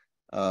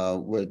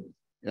would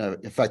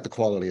affect the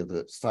quality of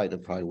the site.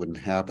 It probably wouldn't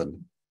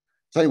happen.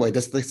 So anyway,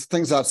 there's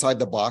things outside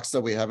the box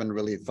that we haven't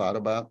really thought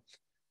about,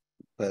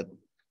 but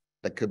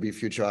that could be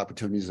future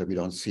opportunities that we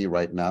don't see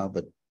right now.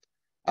 But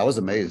I was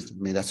amazed.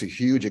 I mean, that's a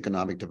huge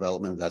economic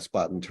development of that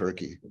spot in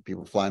Turkey.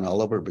 People flying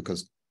all over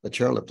because the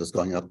chairlift is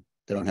going up.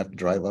 They don't have to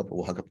drive up or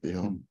walk up the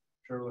hill.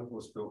 Chairlift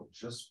was built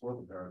just for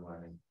the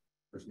paragliding.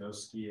 There's no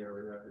ski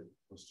area. It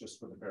was just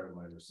for the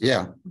paragliders.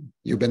 Yeah.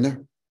 You've been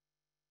there?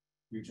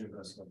 Huge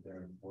investment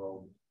there.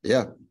 World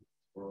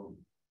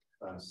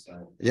class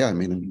site. Yeah, I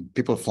mean,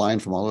 people flying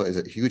from all over is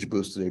a huge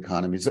boost to the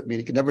economy. I mean,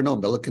 you can never know.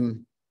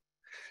 Milliken,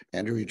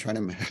 Andrew, you're trying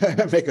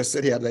to make a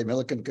city out of it.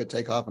 Milliken could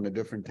take off on a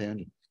different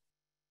tangent.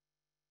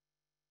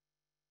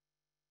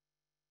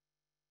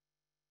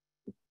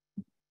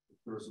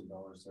 Tourism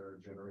dollars that are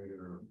generated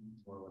are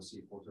more or less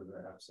equal to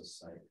the Epsis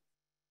site,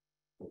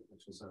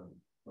 which is a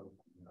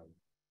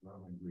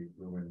Roman Greek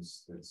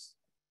ruins that's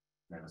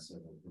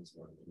massive. It's a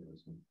lot of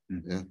tourism.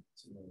 Yeah,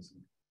 it's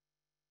amazing.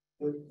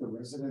 The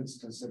residents'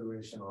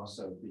 consideration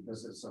also,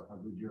 because it's a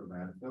 100-year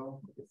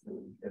landfill,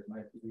 it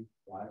might be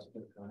wise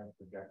to kind of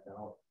project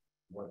out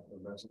what the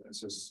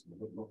residences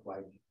would look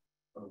like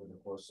over the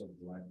course of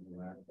the life of the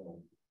landfill,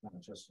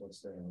 not just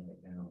what's there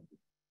right now,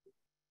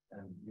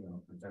 and you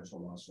know, potential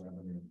loss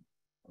revenue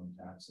on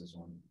taxes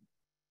on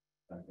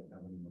the fact that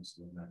nobody wants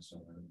to live next to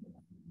it.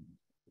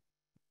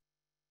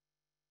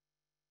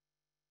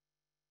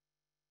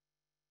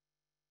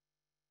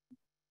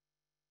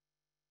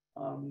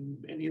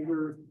 Any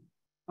other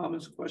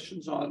comments,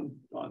 questions on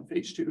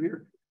phase 2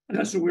 here?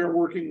 And so we are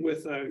working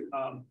with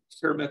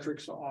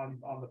parametrics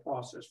on the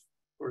process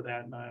for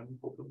that, and I'm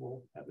hoping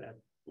we'll have that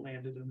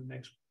landed in the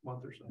next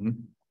month or so.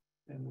 And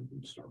we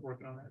can start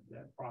working on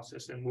that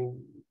process, and we'll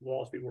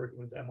also be working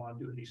with them on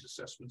doing these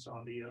assessments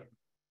on the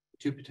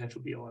 2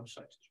 potential BLM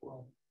sites as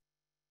well.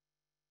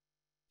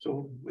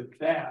 So with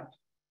that,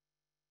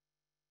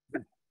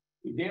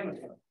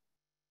 Danica.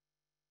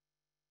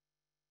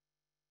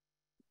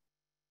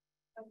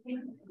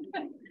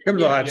 Come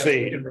to the hot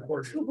seat.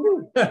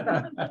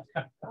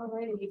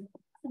 Alrighty.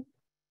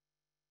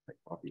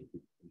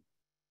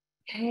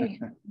 Okay.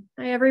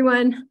 Hi,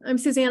 everyone. I'm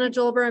Susanna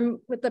Jolber. I'm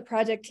with the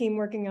project team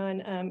working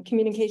on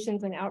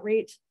communications and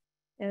outreach.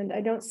 And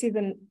I don't see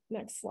the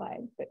next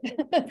slide, but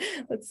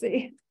let's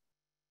see.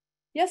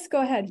 Yes,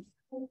 go ahead.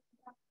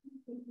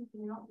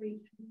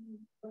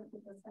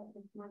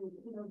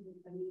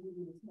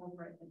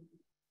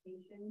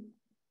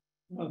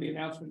 No, the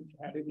announcement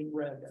had it in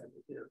red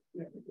here.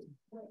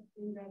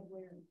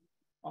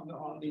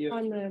 On the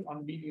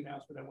meeting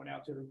announcement that went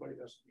out to everybody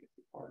that's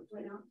part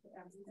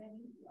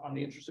on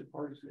the interested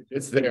parties.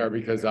 It's there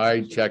because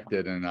I checked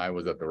it and I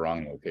was at the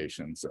wrong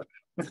location, so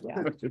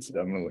Yeah. it's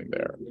definitely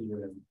there.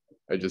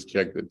 I just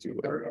checked it too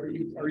late.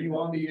 Are you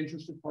on the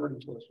interested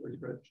parties list? Are you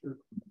registered?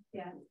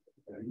 Yeah.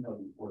 You know,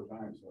 4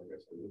 times, so I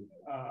guess.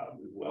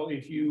 Well,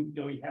 if you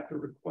know, you have to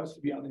request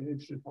to be on the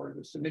interested party,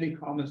 but submitting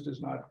comments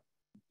does not.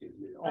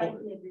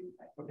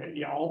 Okay,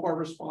 yeah, all of our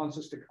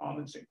responses to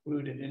comments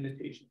include an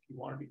invitation. If you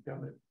want to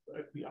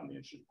be on the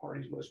interested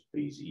parties list,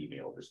 please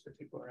email this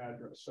particular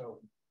address.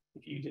 So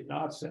if you did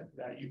not send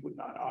that, you would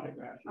not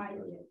automatically.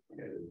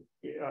 Okay.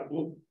 Yeah,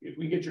 well, if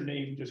we get your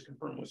name, just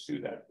confirm with Sue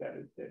that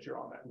you're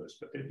on that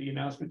list. But the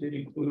announcement did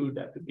include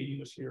that the meeting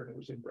was here and it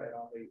was in red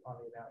on the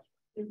announcement.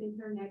 Is it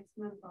here next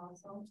month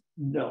also?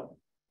 No.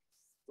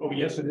 Oh,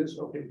 yes, it is.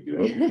 Okay. We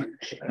do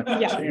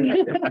Yeah.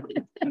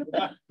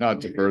 Not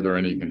to further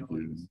any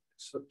confusion.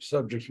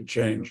 Subject to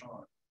change.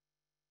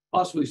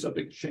 Possibly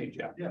subject to change.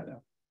 Yeah.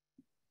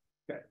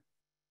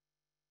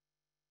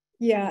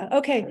 Yeah,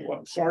 okay.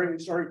 Well, sorry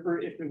for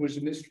if there was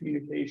a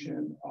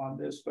miscommunication on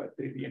this, but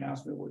the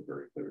announcement was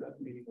very clear that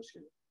the meeting was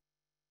here.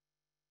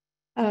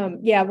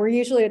 Yeah, we're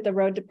usually at the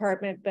road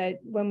department, but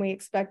when we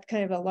expect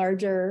kind of a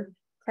larger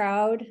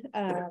crowd,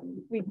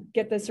 we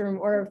get this room,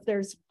 or if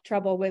there's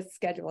trouble with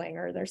scheduling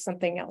or there's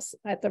something else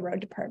at the road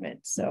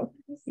department. So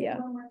yeah,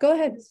 go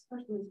ahead. This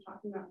person was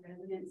talking about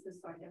residences,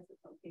 so I guess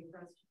it's okay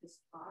for us to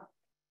just talk.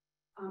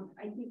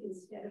 I think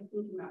instead of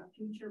thinking about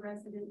future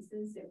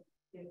residences, it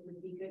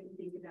would be good to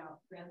think about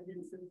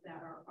residences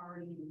that are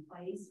already in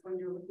place when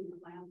you're looking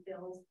at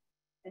landfills.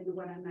 And the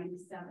one on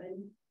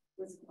 97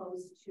 was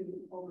close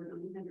to over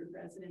 900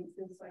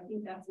 residences. So I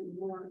think that's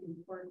more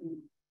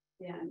important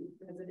than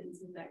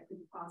residences that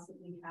could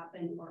possibly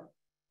happen, or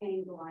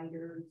hang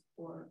gliders,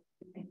 or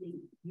I think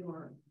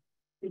your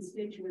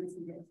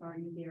constituency that's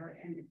already there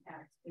and the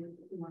tax is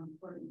more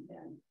important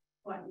than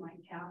what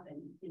might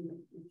happen in the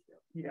future.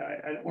 Yeah,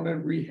 I don't want to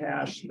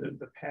rehash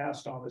the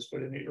past on this,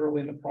 but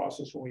early in the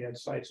process when we had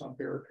sites on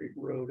Bear Creek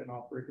Road and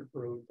off Rickard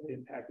Road that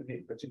impacted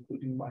neighborhoods,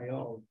 including my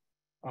own.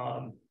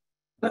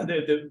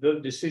 The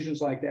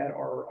decisions like that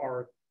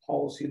are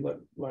policy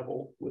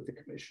level with the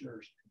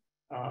commissioners.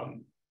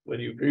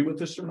 Whether you agree with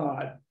this or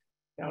not,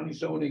 county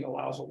zoning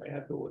allows a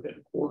landfill within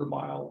a quarter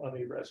mile of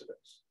a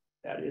residence.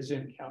 That is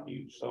in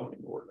county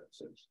zoning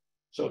ordinances.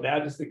 So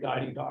that is the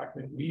guiding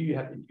document we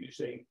have been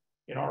using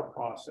in our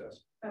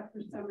process. But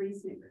for some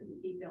reason it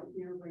couldn't be built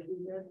near where you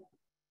live.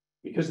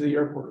 Because of the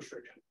airport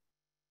restriction.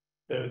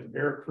 The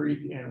Bear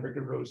Creek and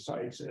Rickard Road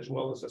sites, as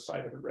well as the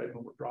site of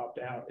Redmond, were dropped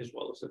out, as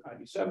well as the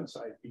 97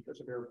 site because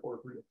of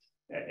airport.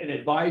 An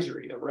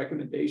advisory, a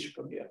recommendation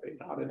from the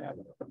FAA, not an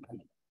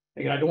advisory.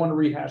 Again, I don't want to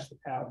rehash the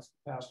past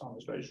on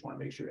this, but I just want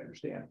to make sure you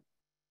understand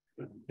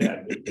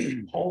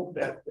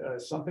that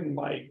something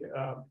like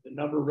the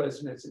number of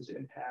residents is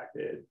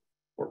impacted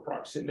or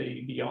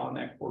proximity beyond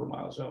that quarter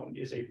mile zone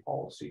is a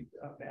policy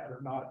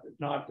matter,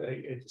 not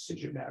a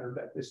decision matter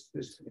that this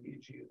committee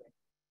is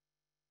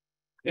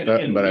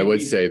using. But I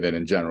would say that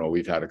in general,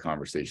 we've had a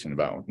conversation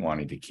about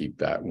wanting to keep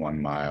that 1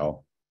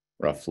 mile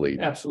roughly,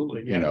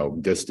 absolutely, you know,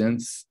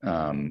 distance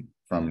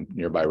from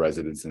nearby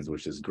residences,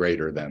 which is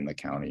greater than the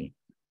county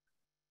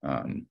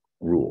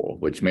rule,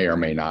 which may or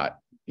may not,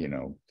 you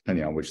know,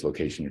 depending on which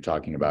location you're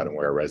talking about and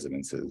where a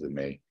residence is, it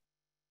may.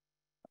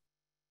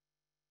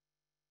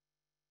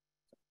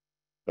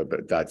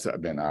 But that's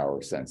been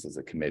our sense as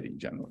a committee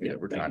generally,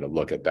 that we're trying to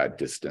look at that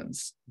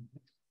distance.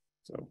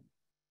 So.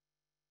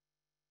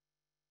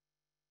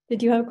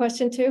 Did you have a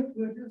question too?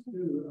 Just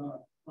to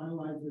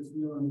finalize this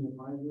deal on the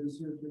advisory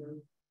circular,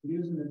 it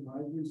is an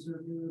advisory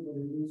circular, but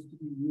it is to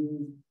be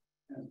used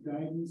as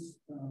guidance,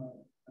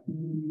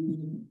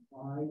 used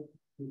by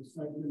the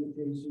site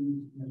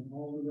limitations and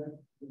all the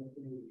rest that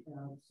they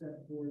have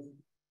set forth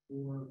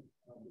for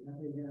that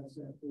they have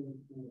set forth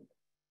for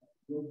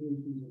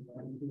locations of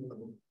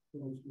landfill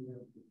close to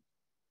airport.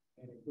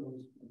 And it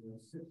goes from the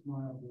 6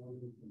 mile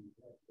border from the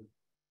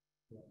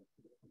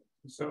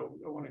so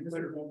I want to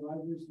clear.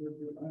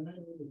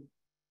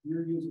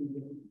 You're using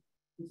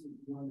this is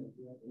one that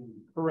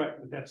correct,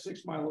 but that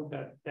 6 mile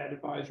that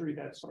advisory,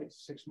 that site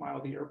 6 mile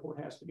of the airport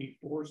has to meet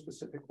 4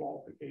 specific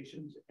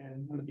qualifications,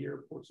 and none of the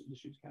airports in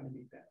Deschutes County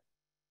meet that.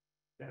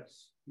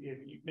 That's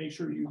you make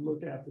sure you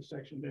look at the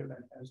section there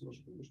that has those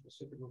 4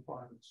 specific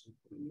requirements.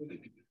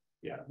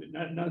 Yeah, but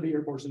none of the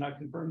airports, and I've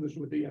confirmed this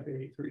with the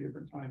FAA 3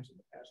 different times in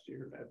the past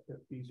year that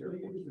these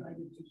airports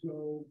decided to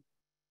go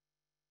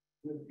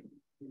with,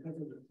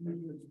 because of the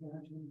future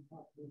expansion,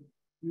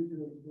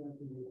 future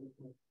expansion of the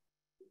airport,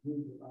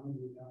 move the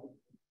boundary out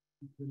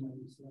to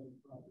 97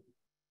 property.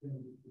 Then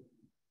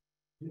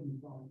didn't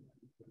follow that.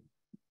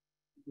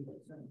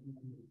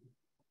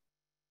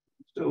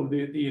 So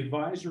the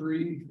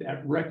advisory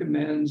that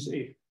recommends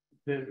a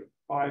the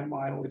 5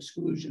 mile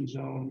exclusion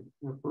zone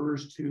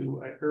refers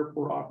to an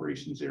airport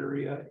operations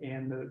area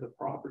and the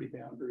property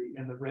boundary,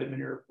 and the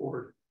Redmond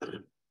Airport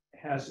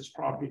has this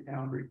property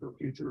boundary for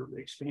future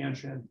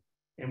expansion.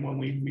 And when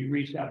we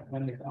reached out to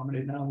them, they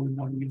commented, no, we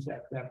want to use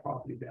that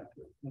property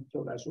boundary. And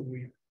so that's what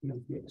we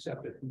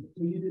accepted.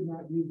 So you did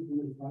not use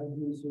the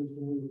advisory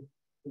associated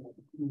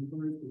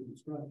construction.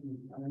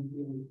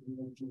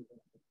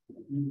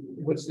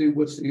 What's the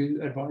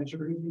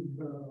advisory?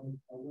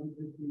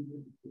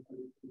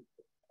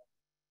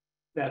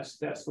 That's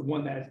the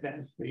one that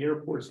the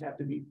airports have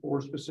to meet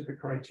 4 specific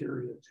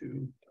criteria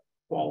to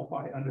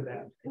qualify under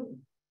that.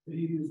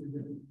 We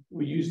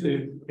use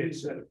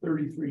it's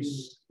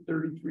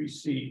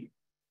 33C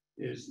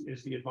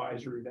is the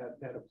advisory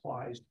that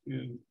applies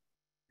to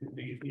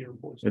the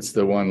airports. It's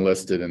the one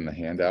listed in the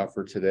handout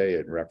for today.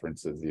 It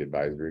references the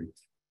advisory.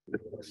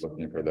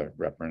 Looking for the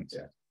reference.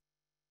 Yeah.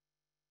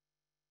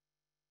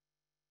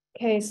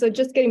 Okay, so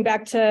just getting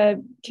back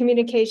to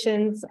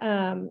communications.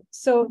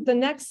 So the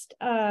next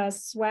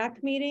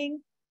SWAC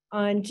meeting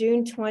on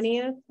June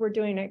 20th, we're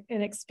doing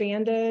an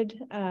expanded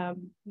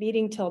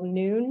meeting till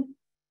noon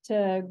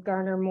to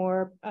garner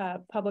more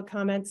public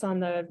comments on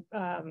the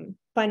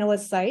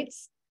finalist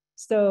sites.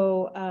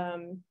 So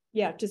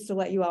yeah, just to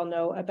let you all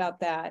know about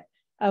that.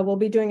 We'll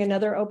be doing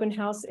another open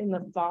house in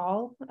the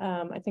fall.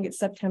 I think it's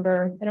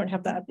September. I don't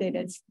have the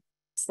updated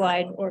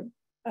slide or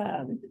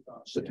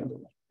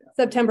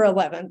September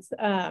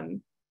 11th.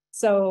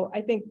 So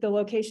I think the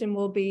location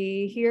will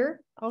be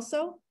here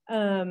also.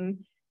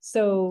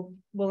 So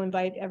we'll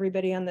invite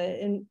everybody on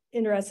the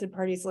interested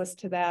parties list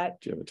to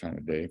that. Do you have a time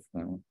of day for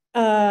that one?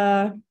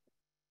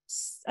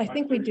 I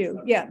think we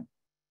do. Yeah.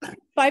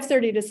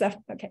 5:30 to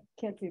 7. Okay.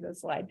 Can't see the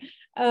slide.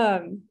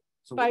 So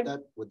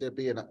would there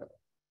be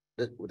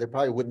there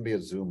probably wouldn't be a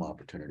Zoom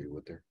opportunity,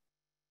 would there?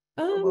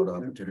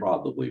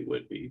 Probably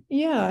would be.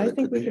 Yeah, I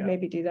think we could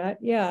maybe do that.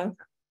 Yeah.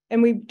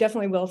 And we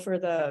definitely will for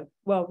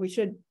we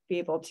should be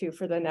able to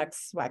for the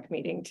next SWAC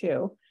meeting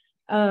too.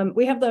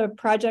 We have the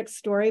project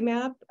story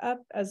map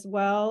up as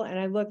well. And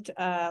I looked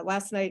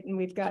last night and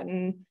we've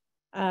gotten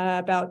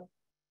about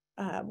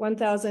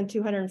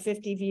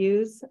 1,250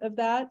 views of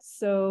that.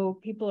 So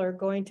people are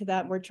going to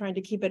that. And we're trying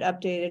to keep it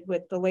updated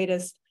with the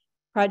latest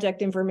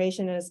project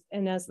information as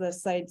the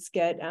sites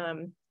get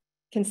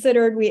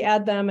considered, we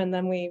add them and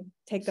then we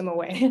take them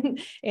away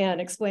and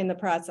explain the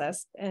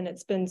process. And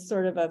it's been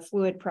sort of a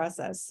fluid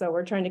process. So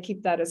we're trying to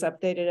keep that as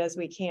updated as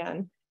we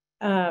can.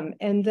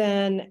 And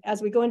then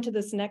as we go into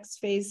this next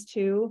phase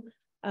 2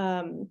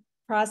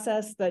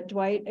 process that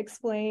Dwight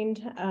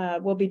explained,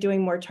 we'll be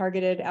doing more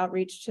targeted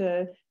outreach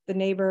to the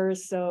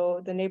neighbors.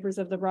 So the neighbors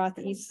of the Roth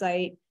East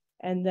site,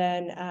 and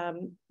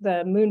then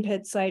the Moon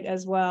Pit site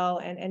as well,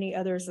 and any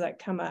others that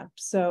come up.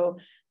 So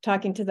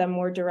talking to them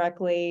more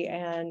directly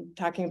and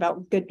talking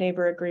about good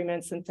neighbor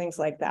agreements and things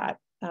like that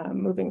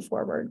moving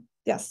forward.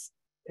 Yes.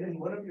 In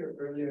one of your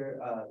earlier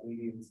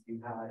meetings,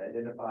 you had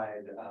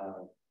identified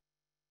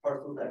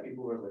parcels that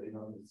people were living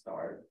on to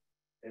start.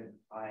 And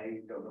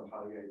I don't know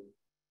how you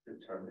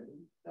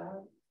determined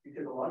that,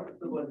 because a lot of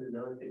the ones in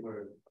those, they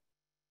were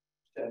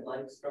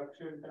shed-like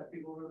structures that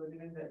people were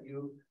living in that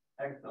you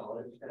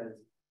acknowledged as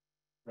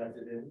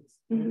residents.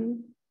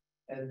 Mm-hmm.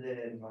 And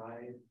then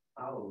my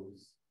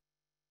house,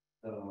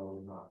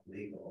 though not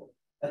legal,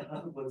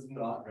 was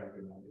not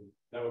recognized.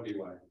 That would be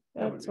why.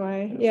 That's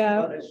why,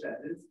 yeah. But a shed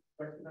is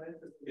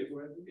recognized as if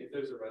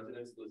there's a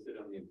residence listed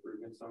on the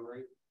improvement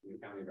summary in the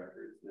county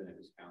records, then it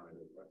was counted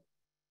as well.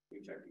 We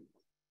checked it.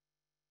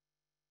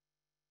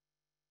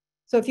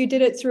 So if you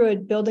did it through a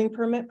building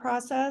permit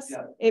process,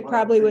 yeah, it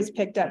probably was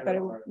picked up, but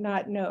it would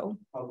not know.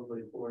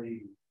 Probably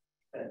 40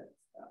 cents.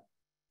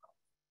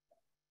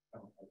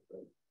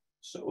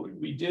 So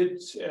we did,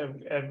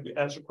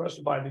 as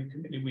requested by the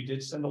committee, we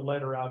did send a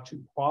letter out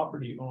to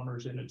property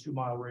owners in a 2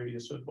 mile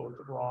radius of both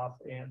the Roth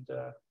and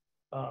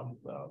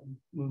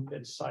Moon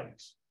Pit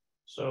sites.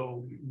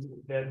 So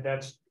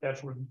that's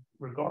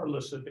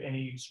regardless of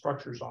any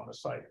structures on the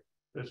site.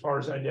 As far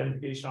as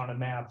identification on a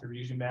map, they're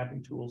using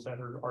mapping tools that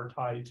are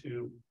tied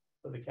to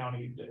the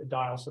county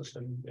dial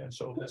system. And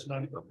so if it's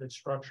none of its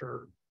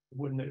structure, it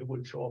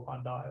wouldn't show up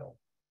on dial.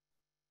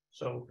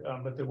 So,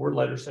 but there were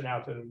letters sent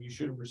out to them. You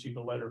should have received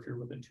a letter if you're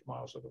within 2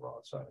 miles of the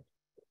Roth site.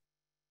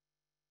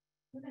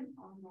 An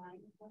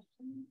online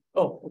question.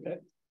 Oh, okay.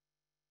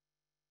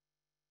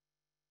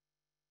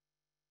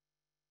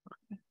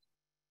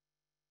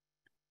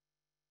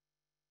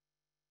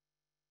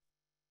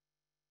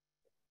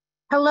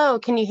 Hello,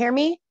 can you hear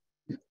me?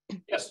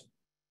 Yes.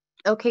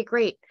 Okay,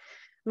 great.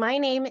 My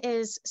name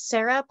is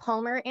Sarah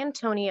Palmer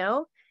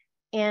Antonio,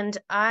 and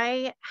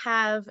I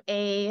have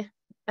I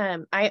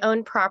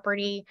own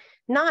property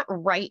not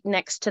right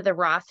next to the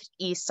Roth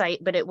East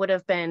site, but it would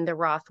have been the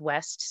Roth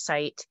West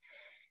site.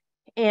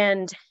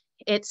 And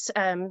it's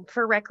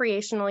for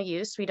recreational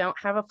use. We don't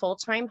have a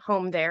full-time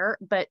home there,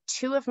 but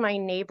 2 of my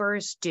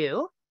neighbors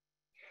do.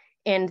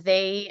 And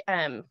they've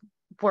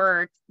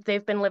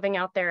been living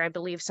out there, I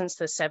believe, since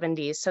the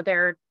 70s. So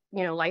they're,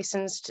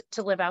 licensed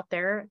to live out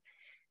there.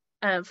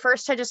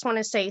 First, I just want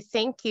to say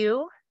thank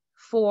you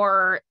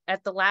for,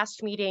 at the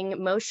last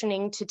meeting,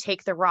 motioning to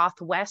take the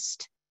Roth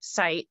West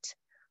site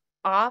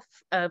off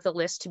of the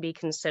list to be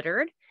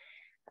considered.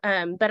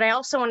 But I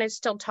also want to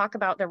still talk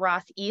about the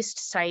Roth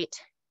East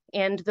site,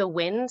 and the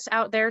winds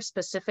out there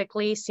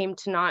specifically seem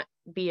to not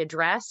be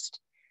addressed.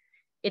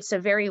 It's a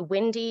very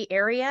windy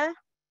area.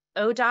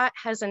 ODOT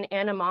has an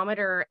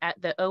anemometer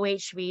at the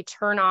OHV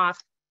turnoff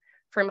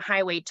from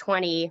Highway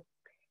 20,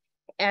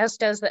 as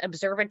does the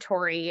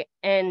observatory.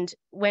 And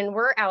when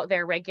we're out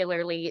there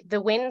regularly,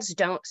 the winds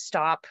don't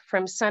stop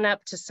from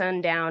sunup to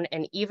sundown,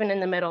 and even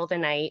in the middle of the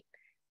night.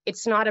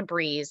 It's not a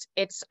breeze,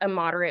 it's a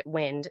moderate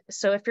wind.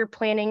 So if you're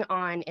planning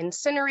on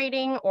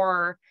incinerating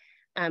or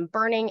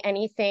burning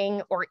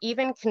anything, or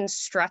even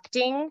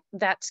constructing,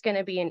 that's going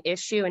to be an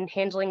issue, and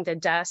handling the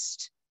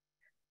dust.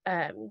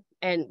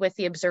 And with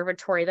the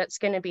observatory, that's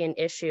going to be an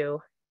issue.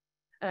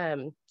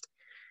 Here,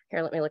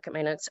 let me look at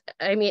my notes.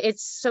 I mean,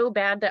 it's so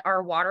bad that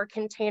our water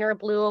container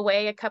blew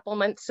away a couple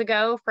months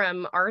ago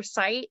from our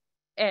site,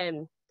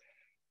 and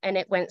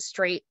it went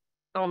straight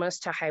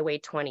almost to Highway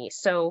 20.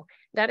 So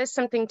that is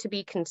something to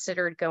be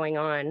considered going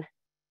on.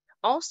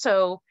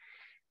 Also,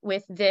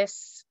 with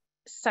this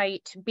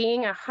site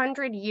being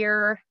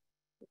 100-year,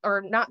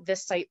 or not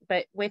this site,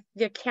 but with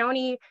the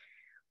county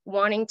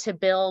wanting to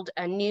build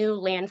a new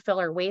landfill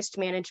or waste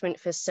management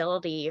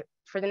facility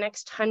for the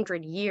next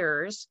 100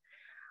 years,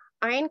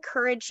 I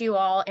encourage you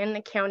all and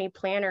the county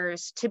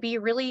planners to be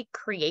really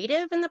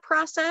creative in the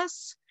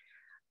process.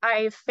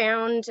 I've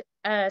found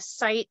a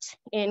site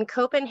in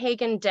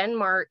Copenhagen,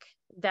 Denmark,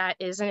 that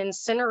is an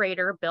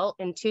incinerator built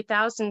in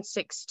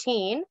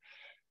 2016,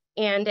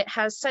 and it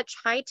has such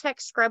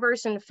high-tech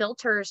scrubbers and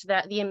filters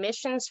that the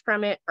emissions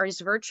from it is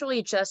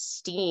virtually just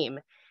steam.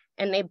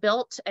 And they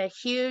built a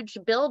huge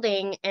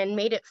building and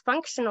made it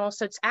functional,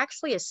 so it's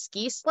actually a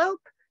ski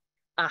slope,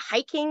 a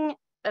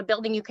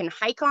building you can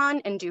hike on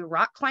and do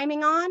rock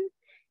climbing on,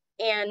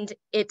 and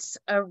it's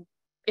a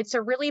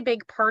really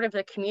big part of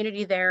the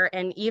community there.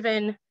 And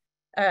even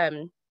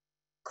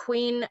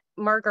Queen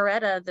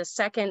Margareta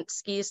II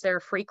skis there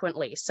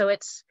frequently. So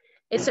it's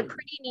a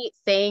pretty neat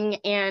thing,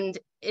 and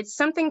it's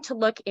something to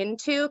look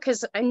into,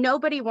 because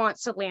nobody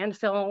wants a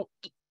landfill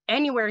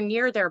anywhere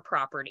near their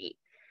property.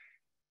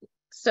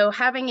 So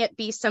having it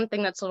be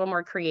something that's a little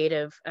more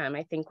creative,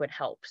 I think would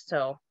help.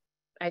 So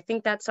I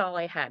think that's all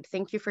I had.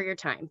 Thank you for your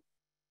time.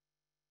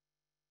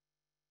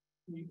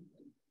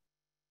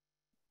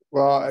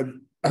 Well,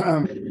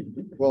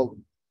 well,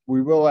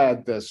 we will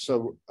add this.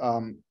 So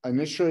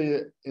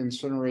initially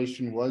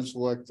incineration was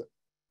looked,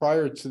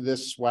 prior to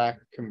this SWAC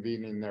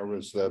convening, there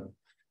was a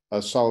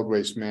solid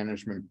waste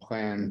management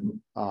plan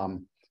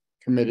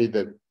committee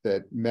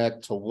that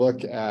met to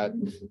look at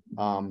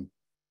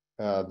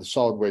the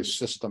solid waste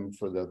system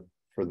for the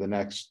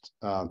next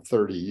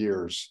 30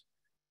 years.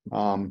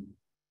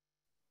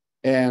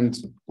 And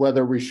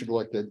whether we should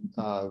look at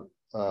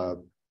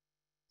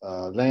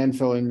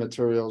landfilling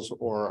materials,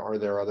 or are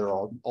there other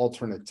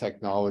alternate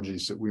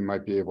technologies that we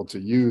might be able to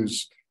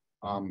use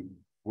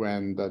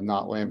when the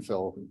not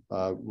landfill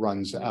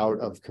runs out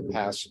of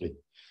capacity.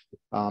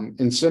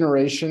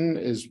 Incineration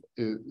is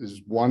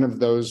one of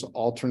those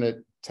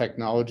alternate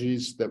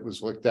technologies that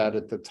was looked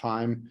at the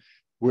time.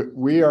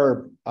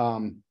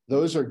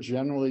 Those are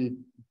generally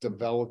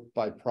developed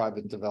by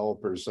private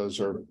developers. Those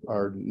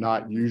are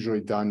not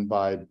usually done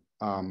by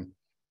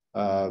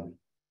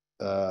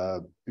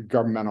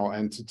governmental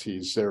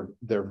entities.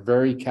 They're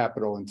very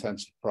capital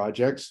intensive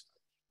projects.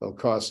 They'll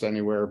cost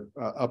anywhere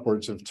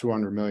upwards of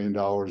 $200 million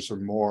or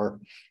more.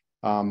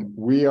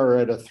 We are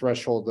at a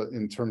threshold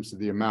in terms of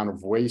the amount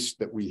of waste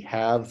that we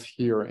have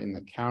here in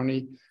the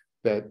county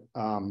that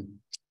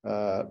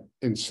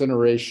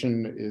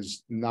incineration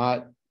is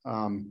not,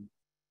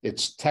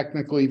 it's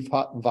technically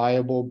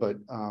viable, but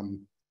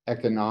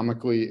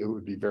economically it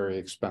would be very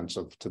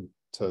expensive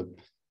to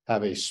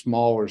have a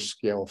smaller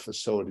scale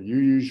facility. You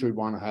usually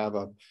want to have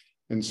an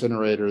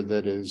incinerator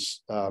that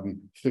is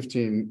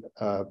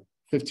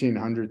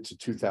 1,500 to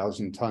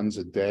 2,000 tons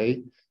a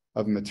day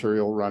of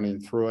material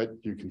running through it.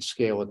 You can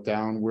scale it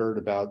down. We're at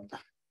about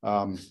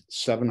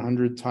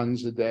 700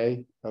 tons a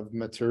day of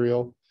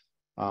material.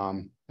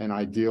 And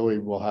ideally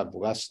we'll have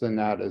less than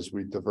that as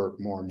we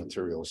divert more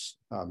materials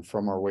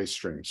from our waste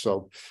stream.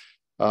 So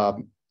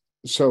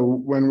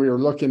when we were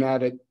looking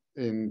at it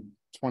in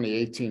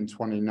 2018,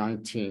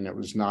 2019, it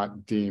was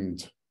not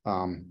deemed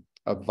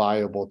a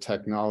viable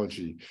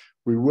technology.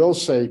 We will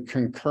say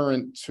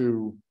concurrent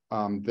to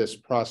this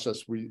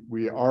process,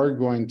 we are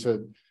going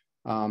to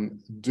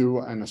do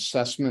an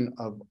assessment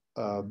of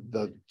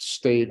the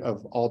state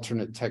of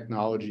alternate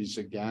technologies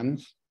again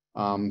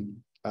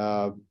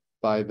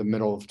by the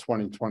middle of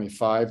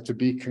 2025 to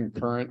be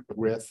concurrent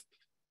with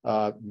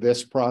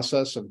this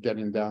process of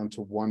getting down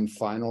to one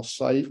final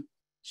site.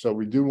 So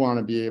we do want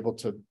to be able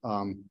to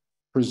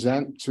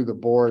present to the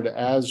board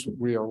as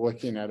we are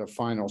looking at a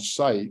final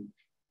site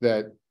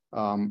that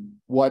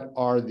what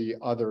are the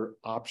other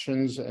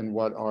options and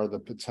what are the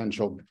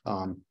potential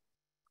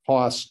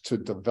costs to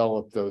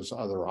develop those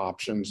other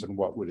options and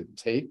what would it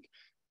take.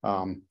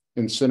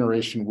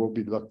 incineration will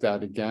be looked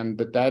at again,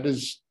 but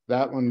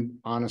that one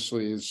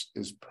honestly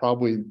is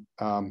probably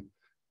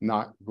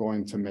not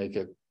going to make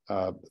it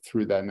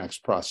through that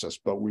next process,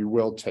 but we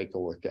will take a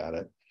look at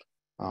it.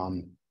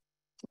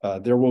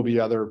 There will be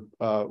other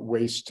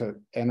waste to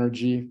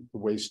energy,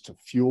 waste to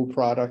fuel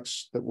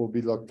products that will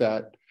be looked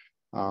at,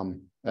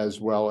 as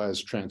well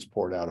as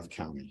transport out of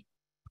county.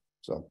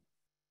 So.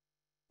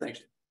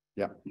 Thanks.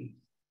 Yeah.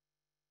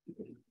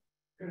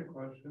 Got a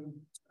question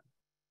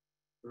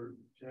for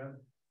Jeff.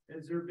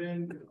 Has there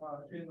been,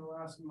 in the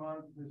last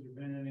month, has there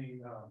been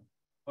any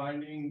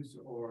findings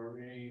or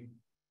any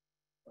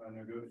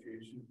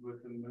negotiations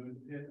with the Moon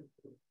Pit?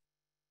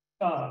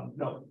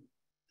 No,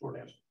 short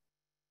answer.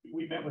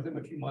 We met with them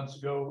a few months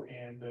ago,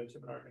 and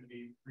Tim and I are going to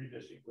be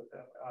revisiting with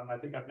them. I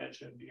think I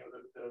mentioned,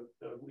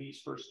 the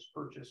lease versus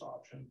purchase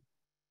option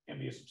can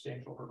be a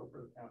substantial hurdle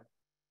for the county.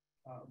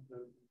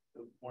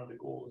 One of the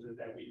goals is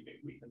that we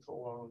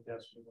control our own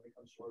destiny when it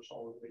comes to our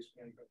solid waste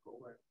management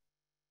program.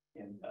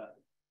 And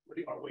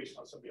putting our waste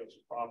on somebody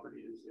else's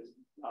property is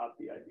not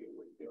the ideal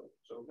way to go.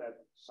 So that's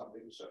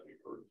something that's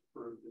subject for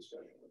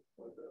discussion with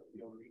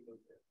the owner.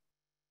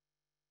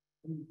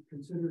 Have you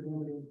considered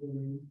eminent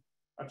domain?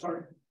 I'm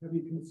sorry? Have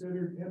you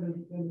considered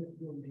eminent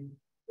domain?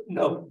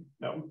 No.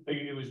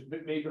 It was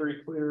made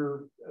very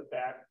clear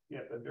back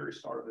at the very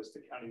start of this,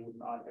 the county would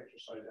not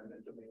exercise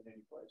eminent domain in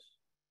any place.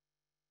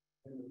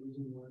 And the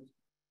reason was?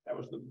 That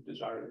was the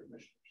desire of the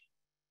commissioners.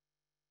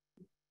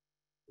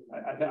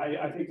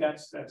 I think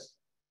that's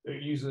they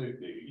use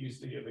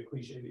the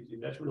cliche.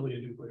 That's really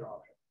a nuclear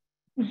option.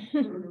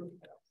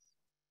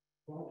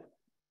 Well,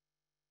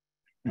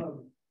 I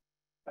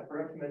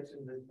forgot to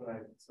mention this when I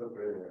spoke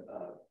earlier,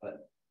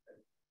 but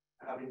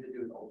having to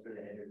do with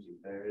alternate energy,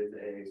 there is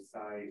a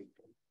site,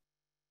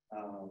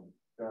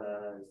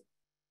 the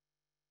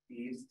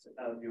east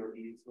of your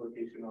east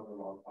location on the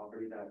law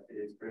property that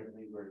is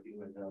currently working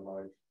with a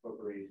large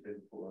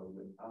corporation for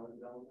wind power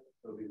development.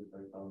 It'll be the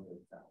first on the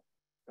south.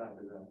 That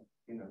is,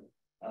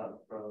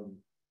 from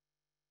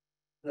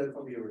the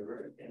Columbia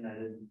River, and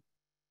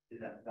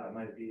that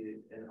might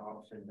be an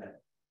option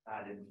that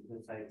add into the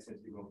site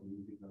since we won't be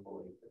using the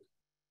whole acre.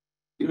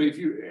 If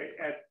you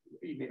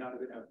may not have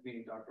been at the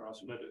meeting, Dr.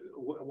 Austin, but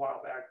a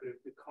while back,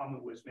 the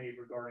comment was made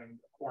regarding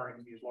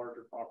acquiring these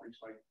larger properties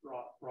like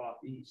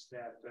Roth East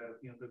that, the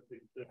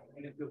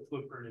landfill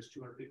footprint is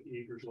 250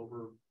 acres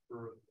over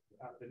for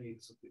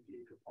beneath some 50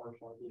 acre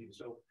parcel, I believe.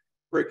 So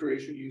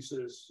recreation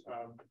uses,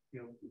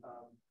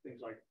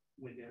 things like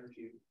wind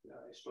energy,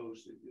 I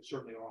suppose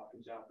certainly are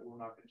options out there. We're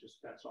not going to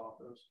just fence off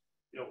those,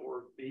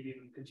 or maybe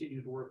even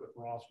continue to work with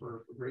Ross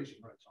for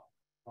grazing rights on.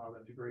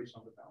 Them to graze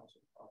on the balance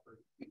of the property.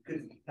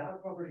 Because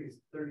that property is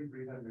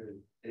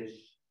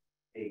 3,300-ish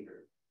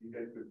acres. You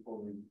guys would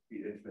only be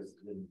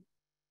interested in.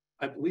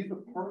 I believe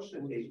the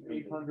parcel is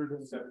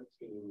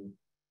 817.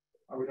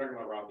 Are we talking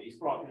about Roth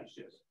East? Roth East,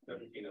 yes.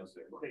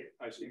 1706. Okay,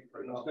 I see.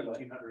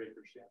 1,700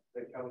 acres, yeah.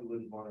 The county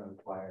wouldn't want to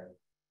acquire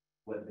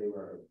what they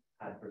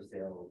had for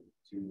sale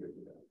 2 years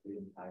ago. The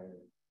entire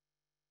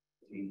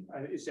team.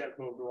 Is that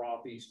both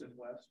Roth East and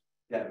West?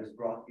 Yeah, it was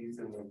Roth East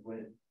and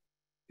went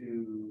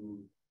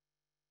to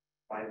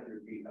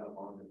 500 feet up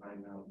on the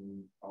Pine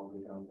Mountain, all the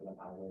way down to the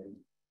highway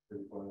to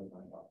the corner of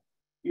my block.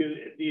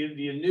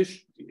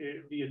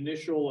 The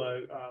initial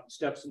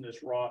steps in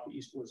this Roth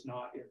East was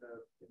not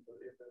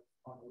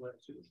on the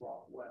list. It was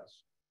Roth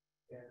West,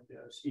 and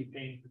Steve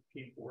Payne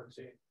came forward and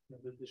saying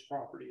that this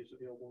property is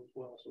available as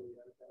well, so we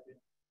added that in.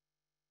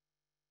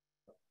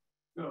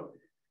 So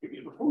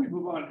before we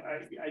move on,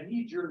 I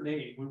need your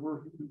name.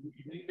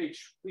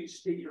 Please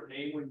state your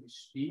name when you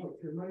speak.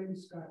 Okay, my name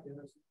is Scott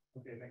Dennis.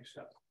 Okay, thanks,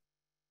 Scott.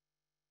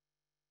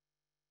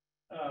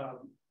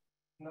 I'm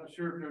not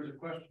sure if there's a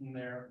question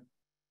there.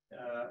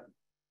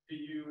 Do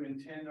you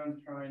intend on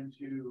trying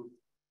to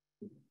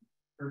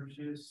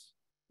purchase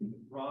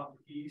Roth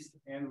East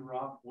and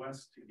Roth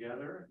West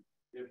together?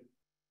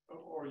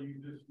 Or are you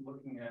just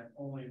looking at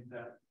only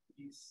that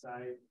east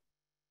side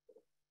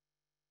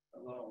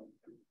alone?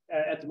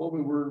 At the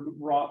moment,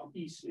 Roth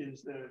East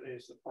is the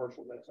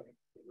parcel that's under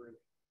consideration.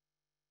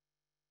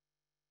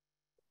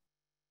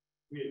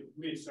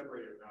 We had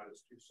separated it out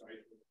as 2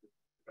 sites with the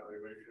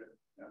evaluation.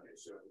 Okay,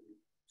 so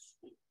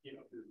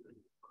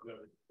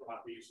the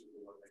Roth East is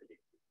the one that came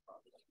to the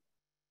project.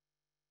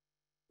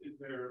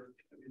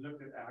 Have you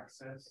looked at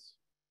access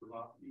to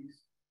Roth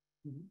East?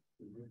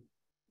 Mm-hmm.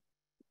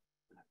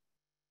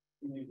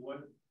 I mean,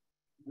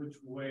 which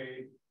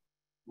way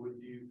would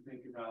you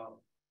think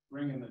about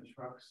bringing the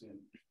trucks in?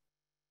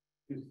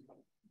 Because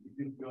you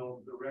could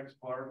go the Rex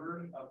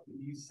Barber up the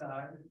east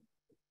side,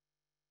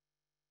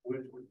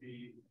 which would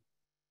be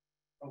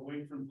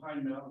away from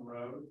Pine Mountain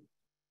Road.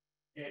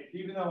 And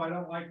even though I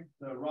don't like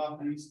the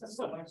Roth East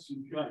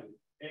selection, right.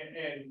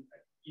 And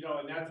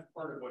that's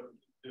part of what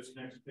this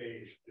next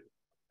page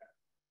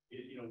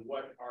is,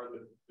 what are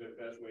the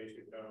best ways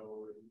to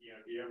go? And,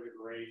 do you have the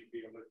grade to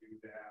be able to do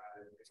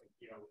that? And,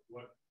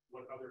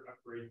 what other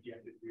upgrades do you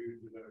have to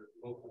do to the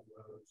local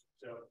roads?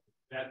 So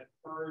that's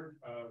part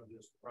of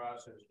this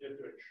process, just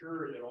to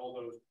ensure that all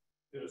those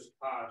those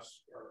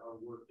costs are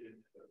worked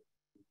into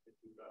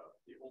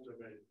the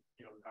ultimate,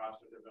 cost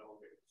of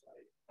developing the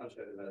site.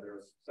 Outside of that, there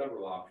was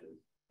several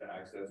options to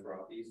access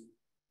Rock East,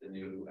 the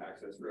new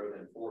access road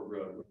and Ford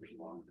Road, which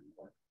belongs to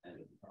the end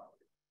of the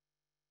property.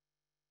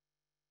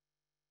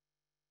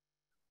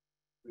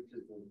 Which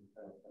is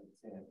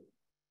understandable.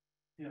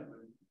 Yeah.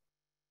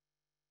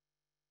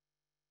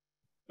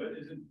 But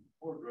isn't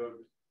Ford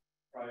Road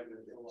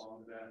private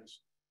along that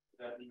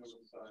north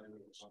side of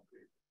the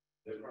country?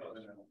 There's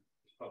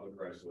public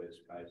rights of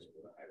ways ties to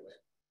the highway.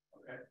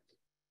 Okay.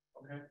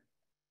 Okay.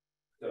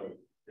 So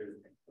there's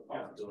a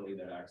possibility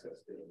that access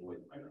could avoid.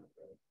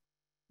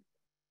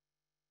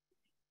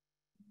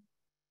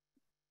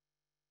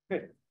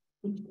 Okay.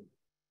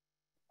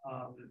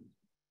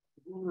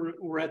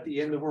 We're at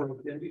the end of our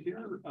agenda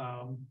here.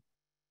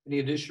 Any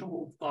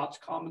additional thoughts,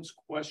 comments,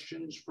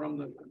 questions from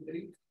the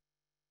committee?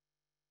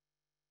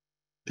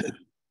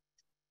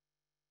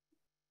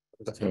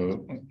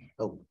 So,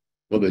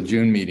 well, the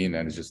June meeting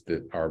then is just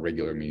that our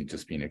regular meeting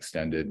just being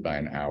extended by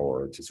an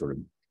hour to sort of,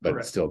 but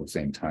Correct. still the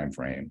same time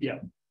frame. Yeah.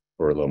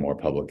 For a little more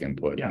public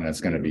input, Yeah. and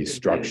it's going to be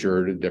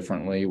structured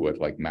differently with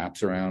like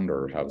maps around,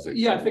 or how's it?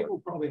 Yeah, I think we'll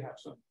probably have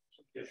some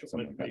additional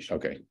Something like that. information.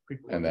 Okay,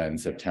 People- and then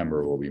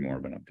September will be more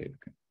of an update.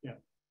 Okay. Yeah.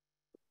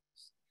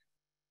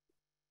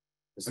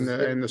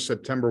 And the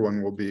September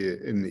one will be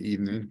in the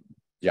evening.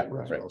 Yeah, as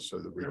right. well, so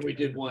that Where we we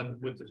can did one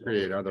with the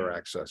create other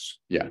access.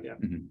 Yeah. Yeah.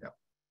 Mhm.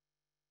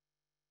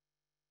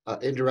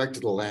 Indirect to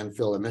the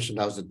landfill, I mentioned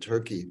I was in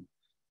Turkey.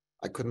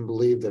 I couldn't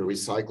believe the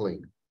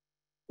recycling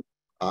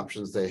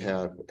options they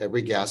have.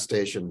 Every gas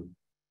station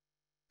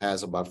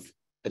has about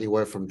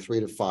anywhere from 3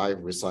 to 5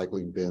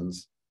 recycling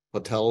bins.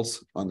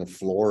 Hotels on the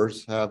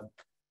floors have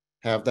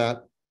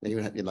that. And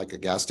even like a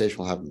gas station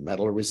will have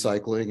metal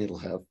recycling. It'll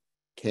have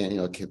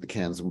the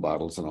cans and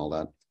bottles and all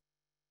that.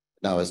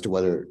 Now, as to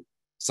whether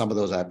some of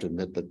those, I have to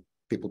admit that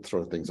people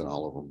throw things in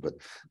all of them,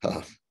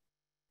 but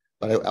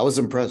I was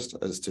impressed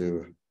as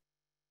to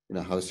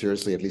how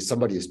seriously at least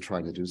somebody is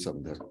trying to do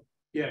something there.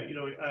 Yeah,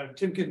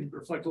 Tim can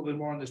reflect a little bit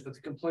more on this, but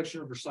the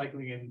complexion of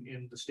recycling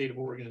in the state of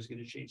Oregon is going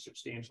to change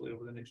substantially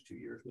over the next 2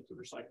 years with the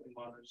Recycling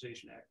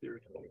Modernization Act. There,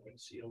 you're going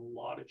to see a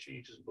lot of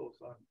changes both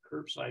on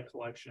curbside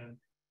collection,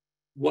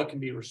 what can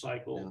be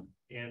recycled,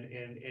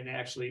 and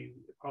actually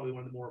probably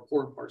one of the more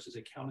important parts is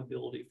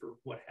accountability for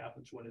what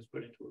happens when it's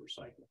put into a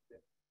recycling bin.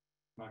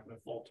 I'm not going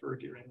to fall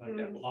turkey or anything like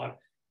that.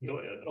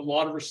 A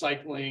lot of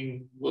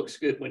recycling looks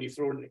good when you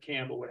throw it in the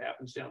can, but what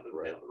happens down the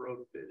road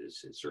with it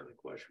is certainly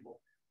questionable.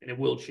 And it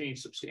will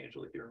change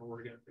substantially here in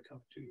Oregon in the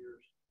coming 2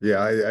 years.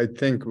 Yeah, I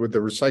think with the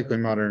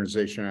Recycling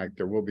Modernization Act,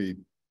 there will be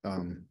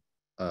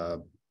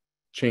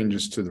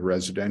changes to the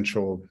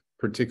residential,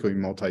 particularly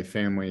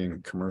multifamily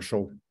and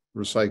commercial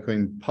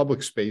recycling.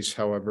 Public space,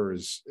 however,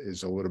 is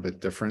a little bit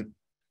different.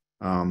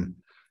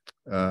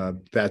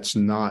 That's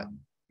not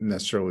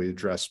necessarily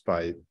addressed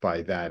by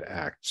that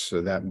act,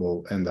 so that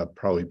will end up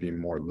probably being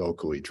more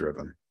locally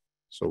driven.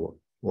 So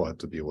we'll have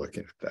to be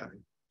looking at that.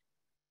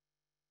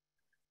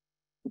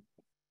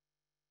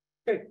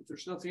 Okay, if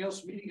there's nothing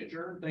else, meeting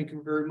adjourned. Thank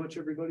you very much,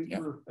 everybody,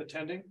 for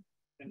attending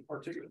and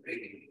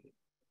participating.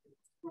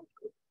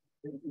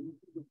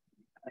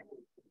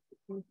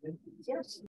 Yes.